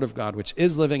 the Word of God, which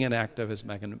is living and active, as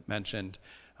Megan mentioned.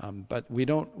 But we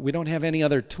don't have any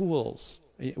other tools.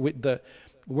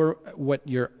 What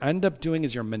you end up doing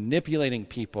is you're manipulating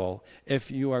people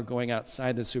if you are going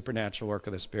outside the supernatural work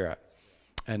of the Spirit.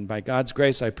 And by God's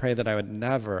grace, I pray that I would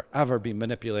never, ever be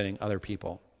manipulating other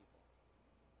people.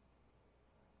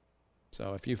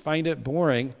 So if you find it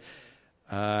boring,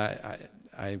 I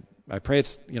pray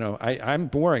it's, I'm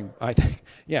boring. I think,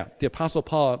 yeah, the Apostle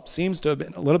Paul seems to have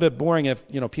been a little bit boring if,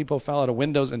 people fell out of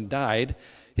windows and died.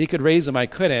 He could raise them, I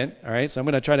couldn't, all right? So I'm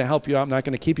going to try to help you out. I'm not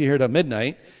going to keep you here till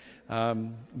midnight.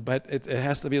 But it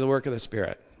has to be the work of the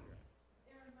Spirit.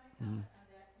 Aaron, my comment on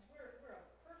that, because we're a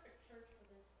perfect church for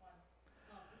this one,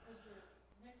 because we're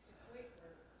next to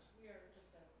Goerner. We are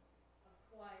just a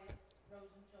quiet,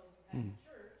 Rosen-chosen kind of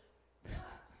church. But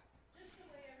just the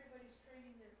way everybody's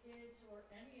training their kids or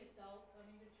any adult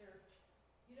coming to church,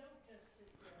 you don't just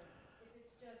sit there.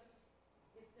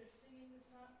 If they're singing the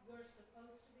song, we're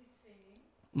supposed to be singing.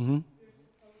 Mm-hmm. You're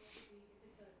supposed to be,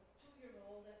 if it's a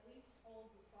 2-year-old, at least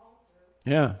hold the psalter.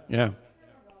 Yeah.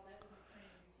 All that when you're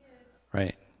training your kids.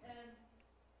 Right. And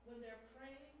when they're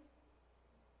praying,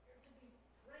 you're to be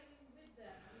praying with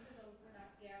them, even though we're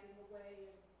not gabbing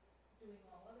away and doing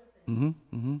all other things. Mm-hmm.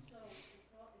 Mm-hmm. So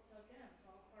it's all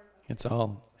part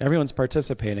of Everyone's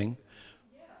participating.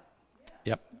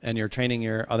 Yeah. Yep. And you're training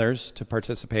your others to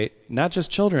participate. Not just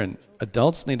children.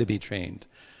 Adults need to be trained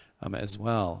as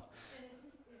well. And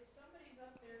if somebody's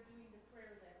up there doing the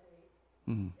prayer that way,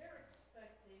 Mm-hmm. they're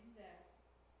expecting that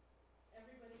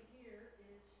everybody here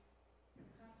is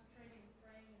concentrating,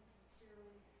 praying, and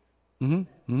sincerely.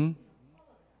 Mm-hmm. Mm-hmm.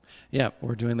 Yeah,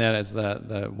 we're doing that as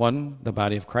the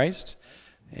body of Christ.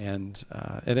 And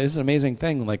it is an amazing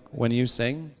thing. Like when you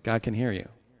sing, God can hear you.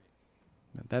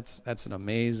 That's an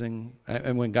amazing,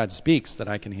 and when God speaks, that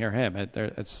I can hear Him.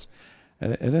 It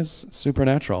is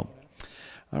supernatural.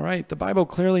 All right, the Bible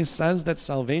clearly says that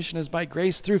salvation is by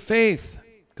grace through faith.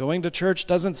 Going to church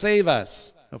doesn't save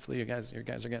us. Hopefully you guys are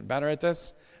getting better at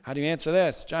this. How do you answer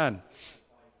this, John?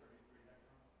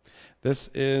 This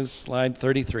is slide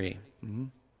 33. Mm-hmm.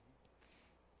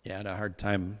 Yeah, I had a hard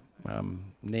time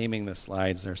naming the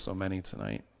slides. There's so many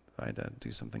tonight. I had to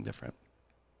do something different.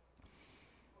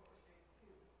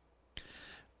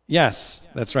 Yes,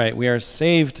 that's right. We are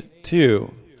saved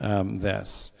to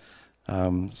this.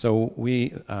 So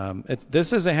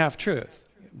this is a half-truth,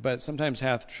 but sometimes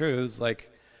half-truths,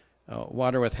 like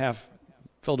water with half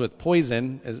filled with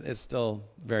poison, is still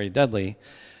very deadly.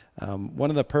 One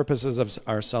of the purposes of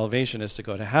our salvation is to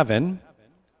go to heaven,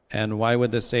 and why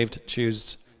would the saved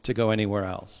choose to go anywhere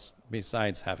else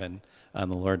besides heaven on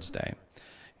the Lord's day?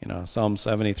 Psalm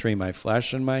 73, my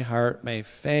flesh and my heart may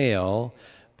fail,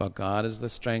 but God is the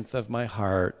strength of my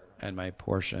heart and my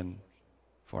portion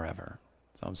forever.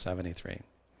 Psalm 73.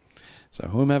 So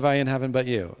whom have I in heaven but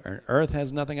you? Earth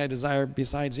has nothing I desire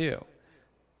besides you.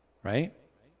 Right?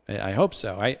 I hope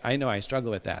so. I know I struggle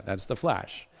with that. That's the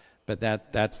flesh. But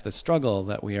that's the struggle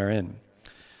that we are in.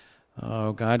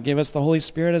 Oh, God gave us the Holy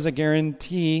Spirit as a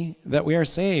guarantee that we are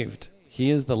saved.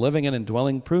 He is the living and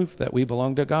indwelling proof that we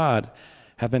belong to God,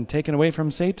 have been taken away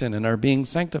from Satan, and are being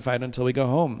sanctified until we go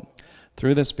home.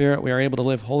 Through the Spirit, we are able to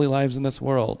live holy lives in this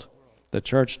world. The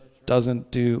church doesn't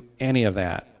do any of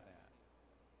that.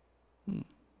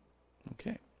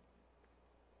 Okay.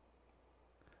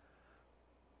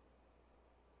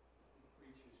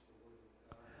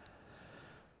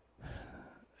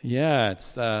 Yeah,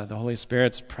 it's the Holy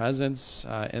Spirit's presence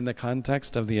in the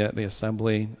context of the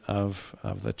assembly of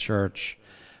the church.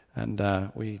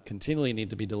 And we continually need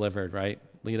to be delivered, right?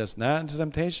 Lead us not into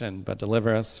temptation, but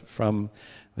deliver us from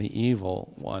the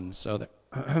evil one. So that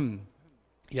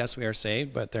yes, we are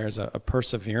saved, but there's a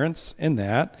perseverance in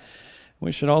that.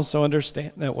 We should also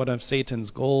understand that one of Satan's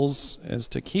goals is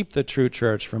to keep the true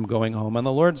church from going home on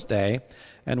the Lord's day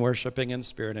and worshiping in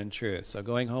spirit and truth. So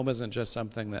going home isn't just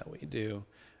something that we do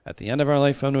at the end of our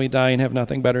life when we die and have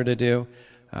nothing better to do.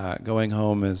 Going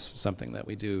home is something that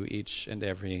we do each and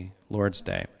every Lord's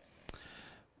day.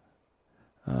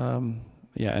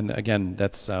 Yeah, and again,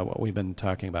 that's what we've been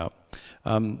talking about.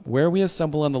 Where we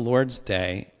assemble on the Lord's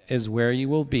day is where you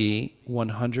will be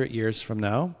 100 years from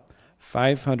now,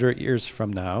 500 years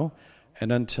from now,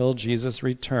 and until Jesus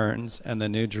returns and the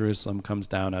New Jerusalem comes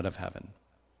down out of heaven.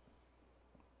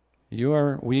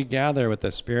 We gather with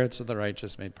the spirits of the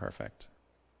righteous made perfect.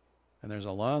 And there's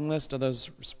a long list of those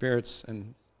spirits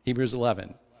in Hebrews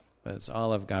 11, but it's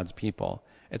all of God's people.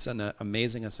 It's an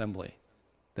amazing assembly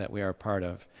that we are a part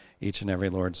of each and every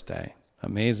Lord's day.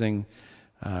 Amazing,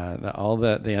 all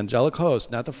the angelic hosts,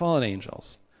 not the fallen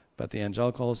angels, but the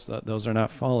angelic hosts, those are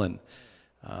not fallen.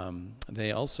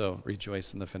 They also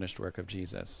rejoice in the finished work of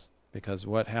Jesus, because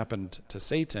what happened to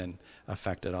Satan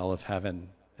affected all of heaven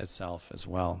itself as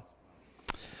well.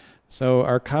 So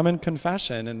our common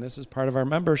confession, and this is part of our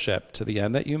membership, to the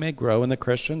end that you may grow in the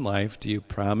Christian life, do you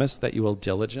promise that you will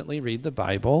diligently read the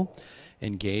Bible,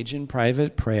 engage in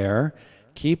private prayer,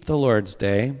 keep the Lord's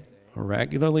Day,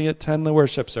 regularly attend the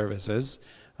worship services,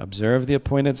 observe the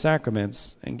appointed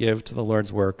sacraments, and give to the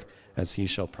Lord's work as he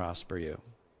shall prosper you?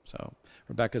 So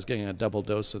Rebecca's getting a double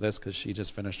dose of this because she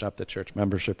just finished up the church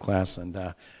membership class, and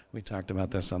we talked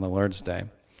about this on the Lord's Day.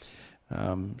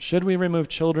 Should we remove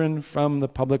children from the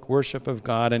public worship of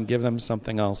God and give them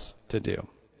something else to do?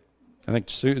 I think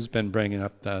Sue's been bringing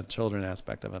up the children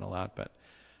aspect of it a lot, but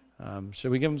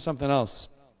should we give them something else?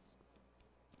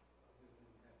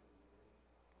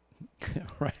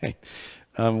 Right.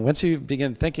 Once you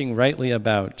begin thinking rightly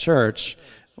about church,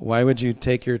 why would you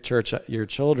take your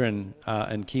children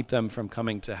and keep them from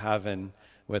coming to heaven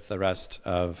with the rest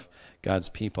of God's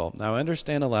people? Now, I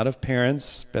understand a lot of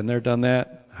parents, been there, done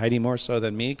that. Heidi more so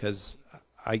than me, because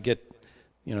I get,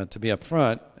 to be up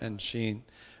front, and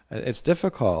it's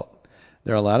difficult.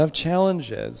 There are a lot of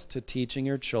challenges to teaching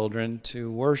your children to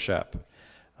worship,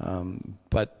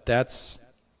 but that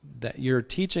you're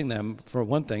teaching them, for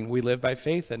one thing, we live by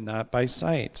faith and not by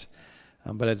sight.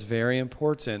 But it's very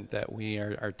important that we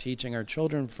are teaching our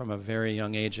children from a very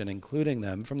young age and including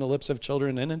them from the lips of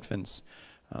children and infants.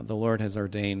 The Lord has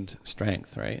ordained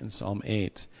strength, right, in Psalm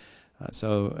 8.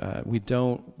 So we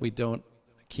don't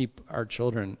keep our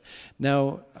children.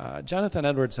 Now, Jonathan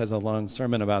Edwards has a long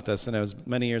sermon about this, and it was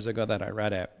many years ago that I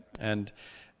read it. And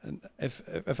if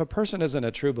a person isn't a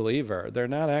true believer, they're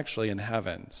not actually in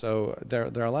heaven. So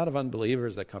there are a lot of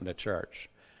unbelievers that come to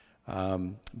church.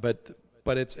 But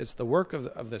but it's the work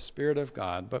of the Spirit of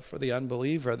God. But for the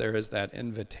unbeliever, there is that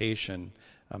invitation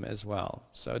as well.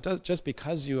 So it does, just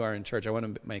because you are in church, I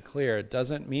want to make clear, it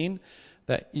doesn't mean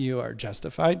that you are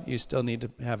justified. You still need to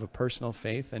have a personal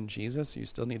faith in Jesus. You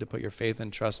still need to put your faith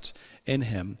and trust in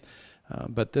him.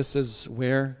 But this is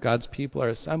where God's people are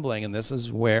assembling, and this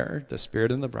is where the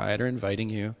Spirit and the bride are inviting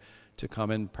you to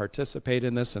come and participate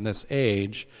in this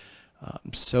age,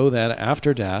 so that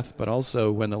after death, but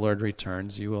also when the Lord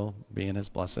returns, you will be in his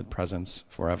blessed presence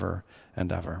forever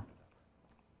and ever.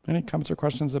 Any comments or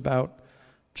questions about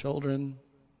children?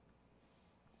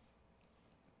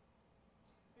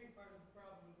 I think part of the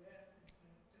problem with that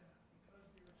is that because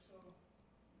we are so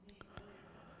need-oriented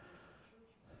in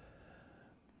the church,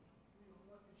 we don't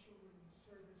want the children in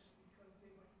service because they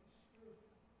might disturb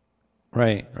it.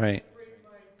 Right, right. Break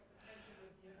my attention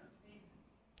with the entertainment.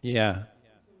 Yeah.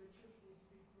 So the church needs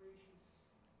to be gracious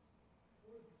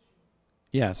for the children.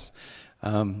 Yes,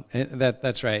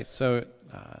 that's right. So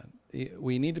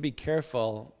we need to be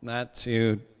careful not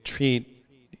to treat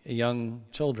young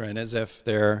children as if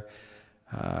they're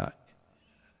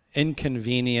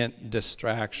inconvenient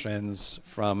distractions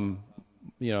from,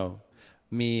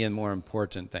 me and more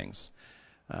important things.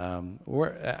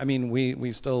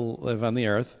 We still live on the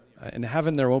earth. In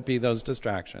heaven, there won't be those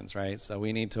distractions, right? So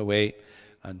we need to wait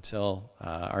until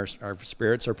our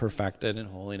spirits are perfected in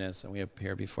holiness and we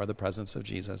appear before the presence of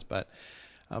Jesus. But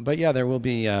yeah, there will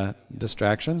be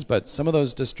distractions, but some of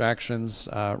those distractions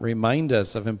remind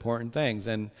us of important things.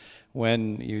 And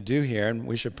when you do hear, and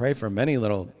we should pray for many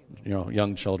little,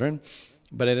 young children,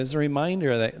 but it is a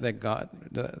reminder that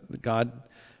God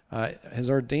has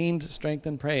ordained strength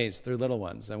and praise through little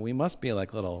ones, and we must be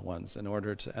like little ones in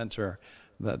order to enter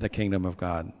the kingdom of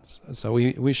God. So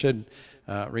we should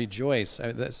rejoice.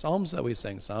 The Psalms that we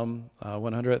sing, Psalm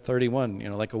 131,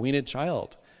 like a weaned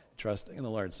child, trusting in the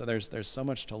Lord. So there's so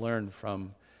much to learn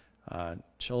from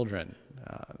children,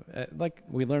 like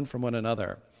we learn from one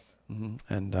another.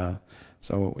 And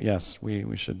so yes,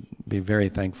 we should be very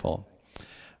thankful.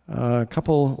 A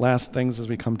couple last things as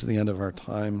we come to the end of our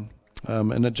time.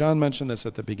 And John mentioned this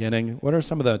at the beginning. What are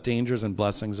some of the dangers and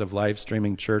blessings of live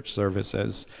streaming church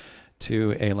services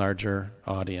to a larger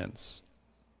audience?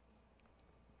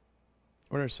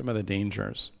 What are some of the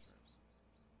dangers?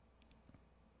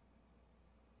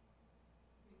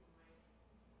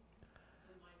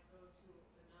 People might go to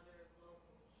another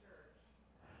local church,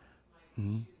 might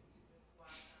Mhm. choose to just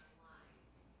watch online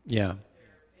Yeah,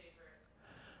 their favorite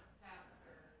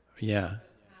pastor, yeah, but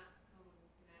it's not someone who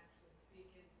can actually speak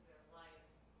into their life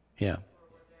yeah, or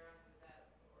where they're under that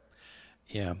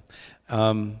authority. yeah.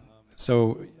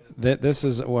 So this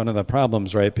is one of the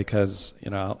problems, right? Because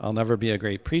I'll never be a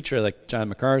great preacher like John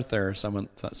MacArthur or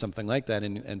something like that,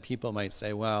 and people might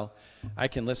say, "Well, I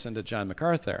can listen to John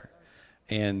MacArthur,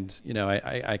 and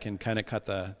I can kind of cut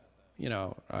the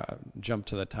jump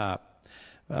to the top."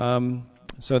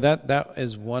 So that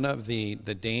is one of the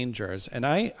dangers, and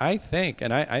I think,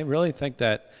 and I really think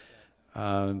that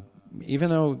even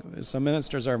though some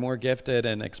ministers are more gifted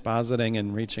in expositing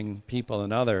and reaching people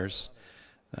than others,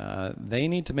 they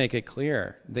need to make it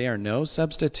clear they are no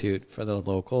substitute for the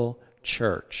local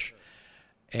church.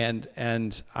 And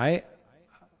I'm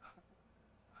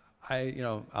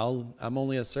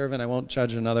only a servant. I won't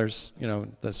judge another's,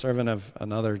 the servant of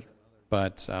another.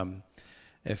 But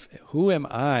who am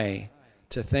I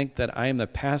to think that I am the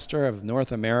pastor of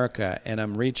North America and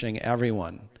I'm reaching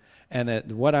everyone, and that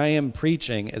what I am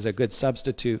preaching is a good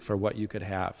substitute for what you could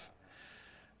have?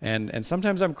 And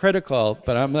sometimes I'm critical,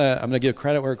 but I'm gonna give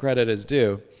credit where credit is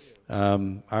due.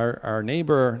 Our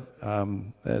neighbor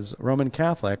is Roman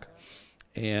Catholic,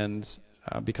 and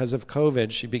because of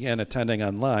COVID, she began attending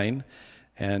online,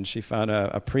 and she found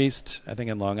a priest, I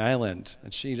think in Long Island,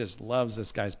 and she just loves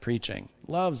this guy's preaching,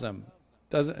 loves him.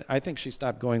 I think she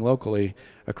stopped going locally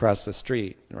across the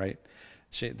street, right?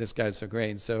 This guy's so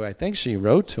great. So I think she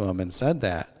wrote to him and said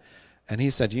that, and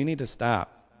he said, "You need to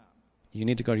stop. You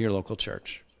need to go to your local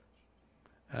church."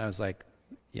 And I was like,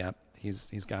 "Yep,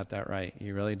 he's got that right.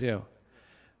 You really do."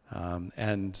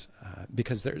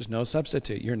 Because there's no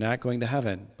substitute. You're not going to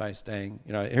heaven by staying.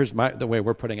 Here's the way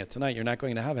we're putting it tonight. You're not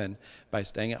going to heaven by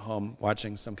staying at home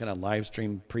watching some kind of live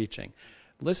stream preaching.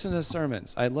 Listen to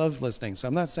sermons. I love listening. So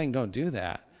I'm not saying don't do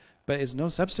that, but it's no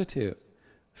substitute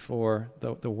for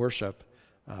the worship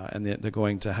and the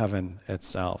going to heaven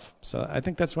itself. So I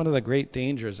think that's one of the great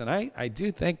dangers. And I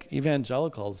do think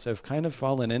evangelicals have kind of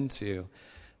fallen into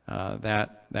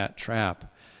that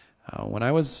trap. When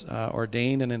I was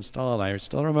ordained and installed, I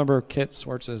still remember Kit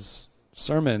Swartz's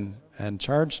sermon and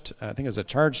I think it was a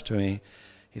charge to me.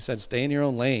 He said, "Stay in your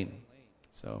own lane.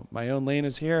 So my own lane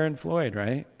is here in Floyd,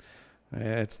 right?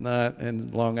 It's not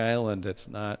in Long Island. It's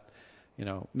not,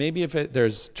 maybe if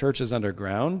there's churches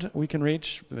underground we can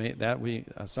reach,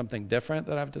 something different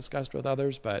that I've discussed with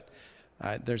others, but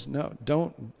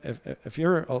if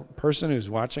you're a person who's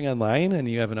watching online and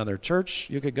you have another church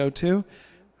you could go to,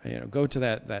 go to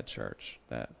that church.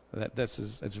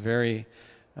 It's very,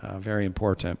 very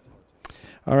important.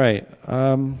 All right.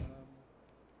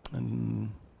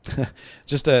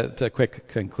 Just to quick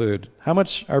conclude, how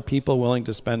much are people willing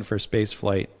to spend for space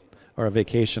flight or a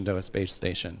vacation to a space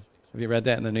station? Have you read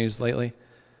that in the news lately?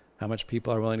 How much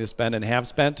people are willing to spend and have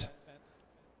spent?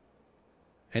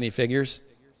 Any figures?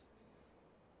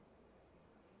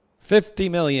 50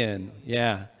 million,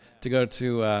 yeah, to go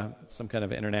to some kind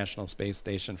of international space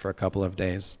station for a couple of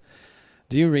days.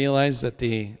 Do you realize that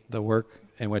the work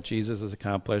and what Jesus has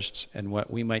accomplished and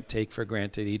what we might take for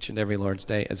granted each and every Lord's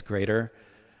Day is greater?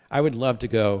 I would love to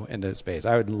go into space.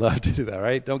 I would love to do that,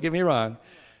 right? Don't get me wrong.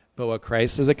 But what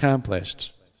Christ has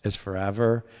accomplished is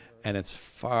forever, and it's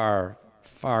far,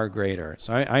 far greater.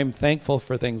 So I'm thankful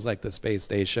for things like the space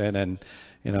station and,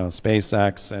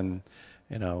 SpaceX and,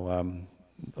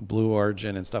 Blue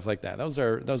Origin and stuff like that. Those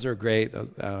are great,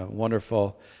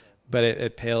 wonderful, but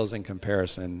it pales in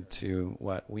comparison to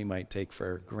what we might take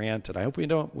for granted. I hope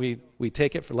we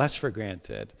take it less for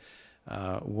granted,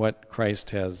 what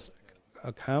Christ has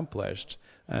accomplished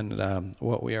and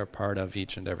what we are part of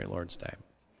each and every Lord's Day.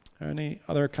 Are there any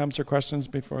other comments or questions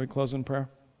before we close in prayer?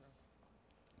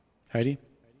 Heidi?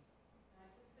 I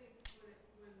just think when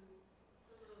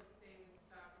some of those statements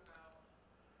talk about,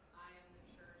 I am the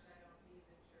church, I don't need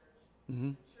the church.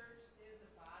 Mm-hmm. The church is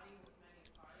a body with many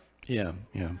parts. Yeah,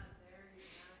 If you're yeah. not there,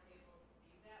 you're not able to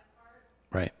be that part.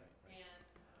 Right. And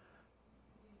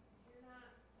you're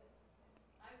not,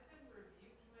 I've been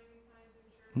rebuked many times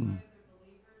in church by other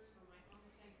believers for my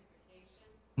own sanctification.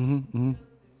 Mm-hmm.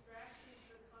 Those distractions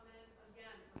that come in,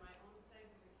 again, for my own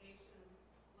sanctification,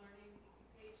 learning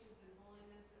patience and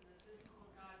holiness, and that this is what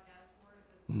God has for us,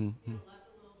 and let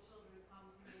the little children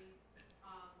come to me. And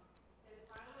if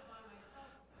I were by myself,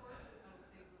 of course I would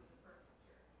think it was a perfect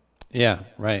church. Yeah,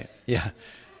 right. Yeah.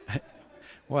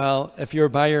 Well, if you were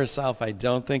by yourself, I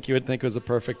don't think you would think it was a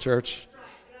perfect church. Right,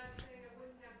 but I'm saying I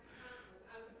wouldn't have conflict.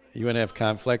 I would think You wouldn't have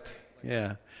conflict?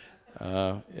 Yeah.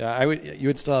 You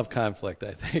would still have conflict,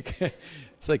 I think.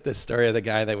 It's like the story of the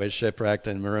guy that was shipwrecked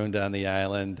and marooned on the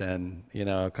island, and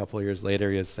a couple of years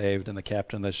later he is saved, and the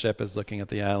captain of the ship is looking at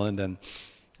the island, and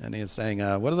he is saying,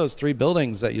 "What are those 3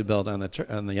 buildings that you built on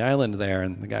the island there?"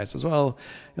 And the guy says, "Well,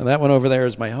 that one over there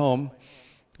is my home."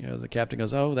 The captain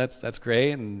goes, "Oh, that's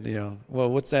great," and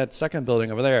 "Well, what's that second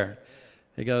building over there?"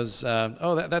 He goes,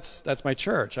 "Oh, that's my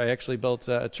church. I actually built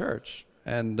a church."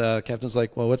 And captain's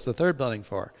like, "Well, what's the third building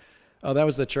for?" "Oh, that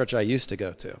was the church I used to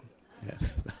go to." Yeah.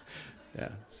 Yeah.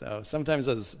 So sometimes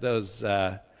it's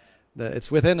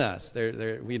within us.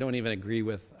 We don't even agree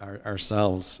with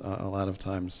ourselves a lot of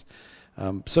times.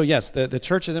 So yes, the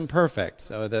church is imperfect.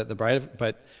 So the bride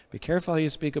but be careful how you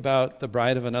speak about the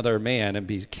bride of another man, and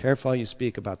be careful how you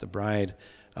speak about the bride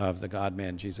of the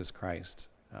God-man, Jesus Christ.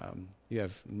 You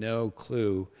have no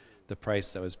clue the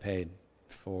price that was paid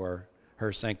for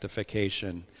her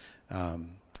sanctification.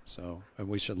 So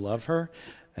we should love her.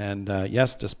 And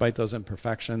yes, despite those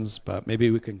imperfections, but maybe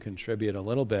we can contribute a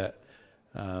little bit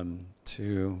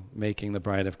to making the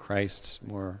bride of Christ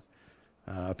more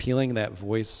appealing, that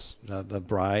voice, the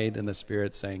bride and the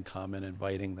Spirit saying, "Come," and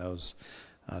inviting those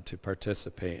to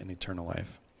participate in eternal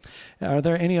life. Are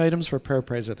there any items for prayer,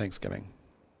 praise, or thanksgiving?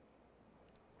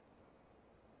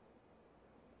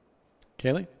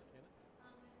 Kaylee?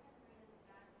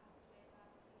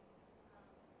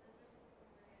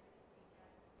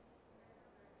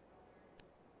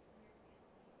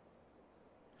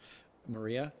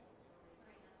 Maria?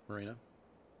 Marina?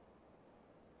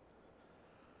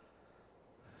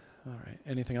 All right.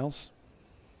 Anything else?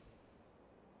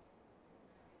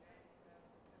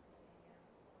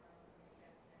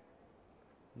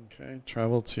 Okay.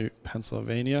 Travel to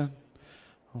Pennsylvania.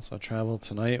 Also travel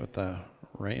tonight with the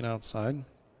rain outside.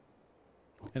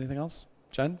 Anything else?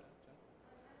 Jen?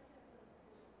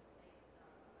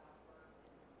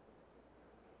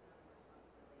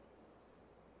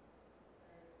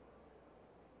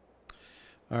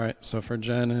 All right. So for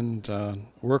Jen and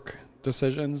work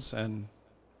decisions and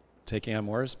taking on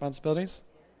more responsibilities?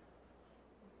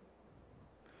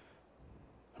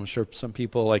 I'm sure some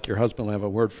people, like your husband, will have a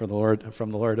word from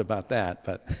the Lord about that.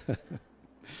 But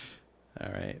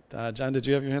all right, John, did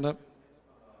you have your hand up?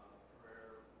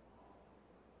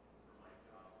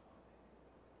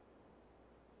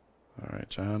 All right,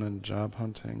 John, and job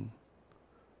hunting.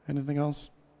 Anything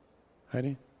else?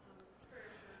 Heidi?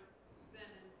 Church or Ben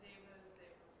and Tava as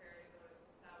they prepare to go to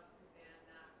South Sudan,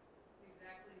 not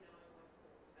exactly knowing what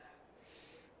to expect.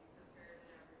 They would be prepared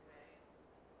in every way.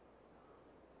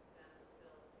 Ben is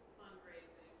still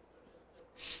fundraising, so just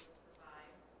that the Lord would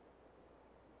provide.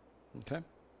 Okay.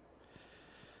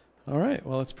 All right,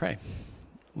 well, let's pray.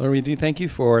 Lord, we do thank you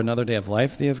for another day of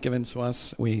life that you have given to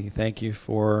us. We thank you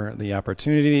for the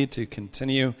opportunity to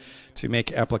continue to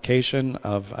make application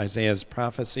of Isaiah's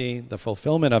prophecy, the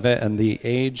fulfillment of it, and the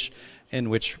age in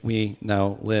which we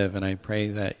now live. And I pray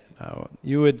that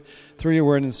you would, through your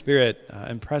word and spirit,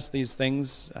 impress these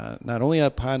things not only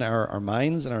upon our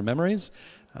minds and our memories,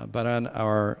 but on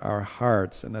our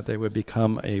hearts, and that they would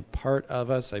become a part of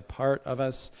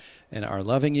us in our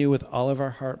loving you with all of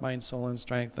our heart, mind, soul, and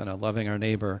strength, and loving our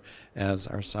neighbor as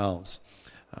ourselves.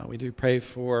 We do pray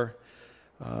for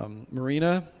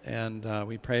Marina, and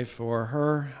we pray for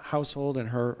her household and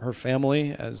her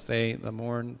family as they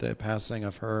mourn the passing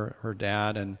of her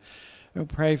dad, and we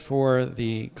pray for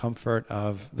the comfort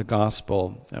of the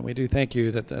gospel. And we do thank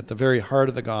you that at the very heart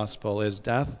of the gospel is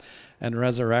death and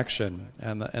resurrection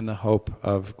and the hope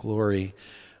of glory.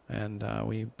 And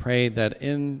we pray that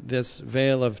in this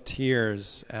veil of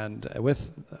tears and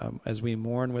as we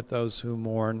mourn with those who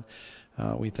mourn,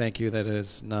 we thank you that it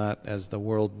is not as the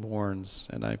world mourns.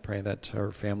 And I pray that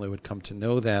her family would come to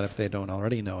know that if they don't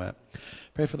already know it.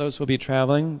 Pray for those who will be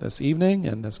traveling this evening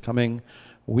and this coming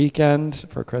weekend,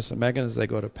 for Chris and Megan as they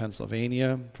go to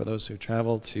Pennsylvania, for those who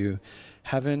travel to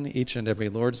heaven each and every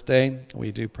Lord's Day.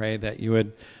 We do pray that you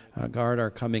would guard our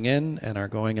coming in and our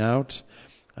going out,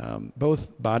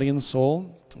 both body and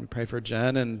soul. We pray for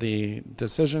Jen and the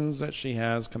decisions that she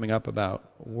has coming up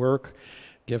about work.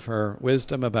 Give her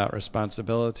wisdom about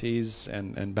responsibilities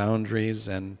and boundaries,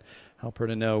 and help her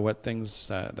to know what things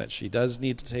that she does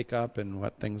need to take up and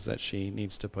what things that she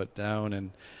needs to put down.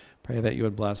 And pray that you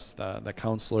would bless the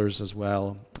counselors as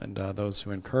well, and those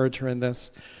who encourage her in this.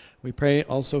 We pray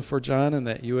also for John, and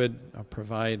that you would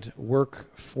provide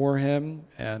work for him.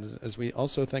 And as we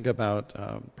also think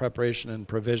about preparation and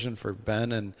provision for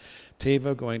Ben and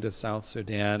Tava going to South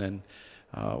Sudan, and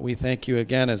we thank you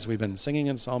again, as we've been singing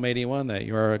in Psalm 81, that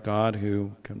you are a God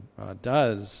who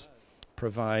does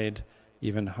provide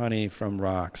even honey from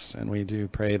rocks. And we do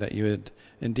pray that you would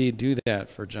indeed do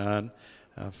that for John,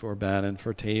 for Ben, and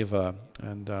for Tava,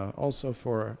 and also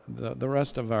for the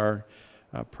rest of our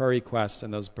prayer requests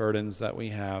and those burdens that we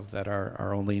have that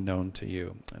are only known to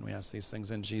you. And we ask these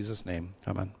things in Jesus' name.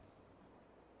 Amen.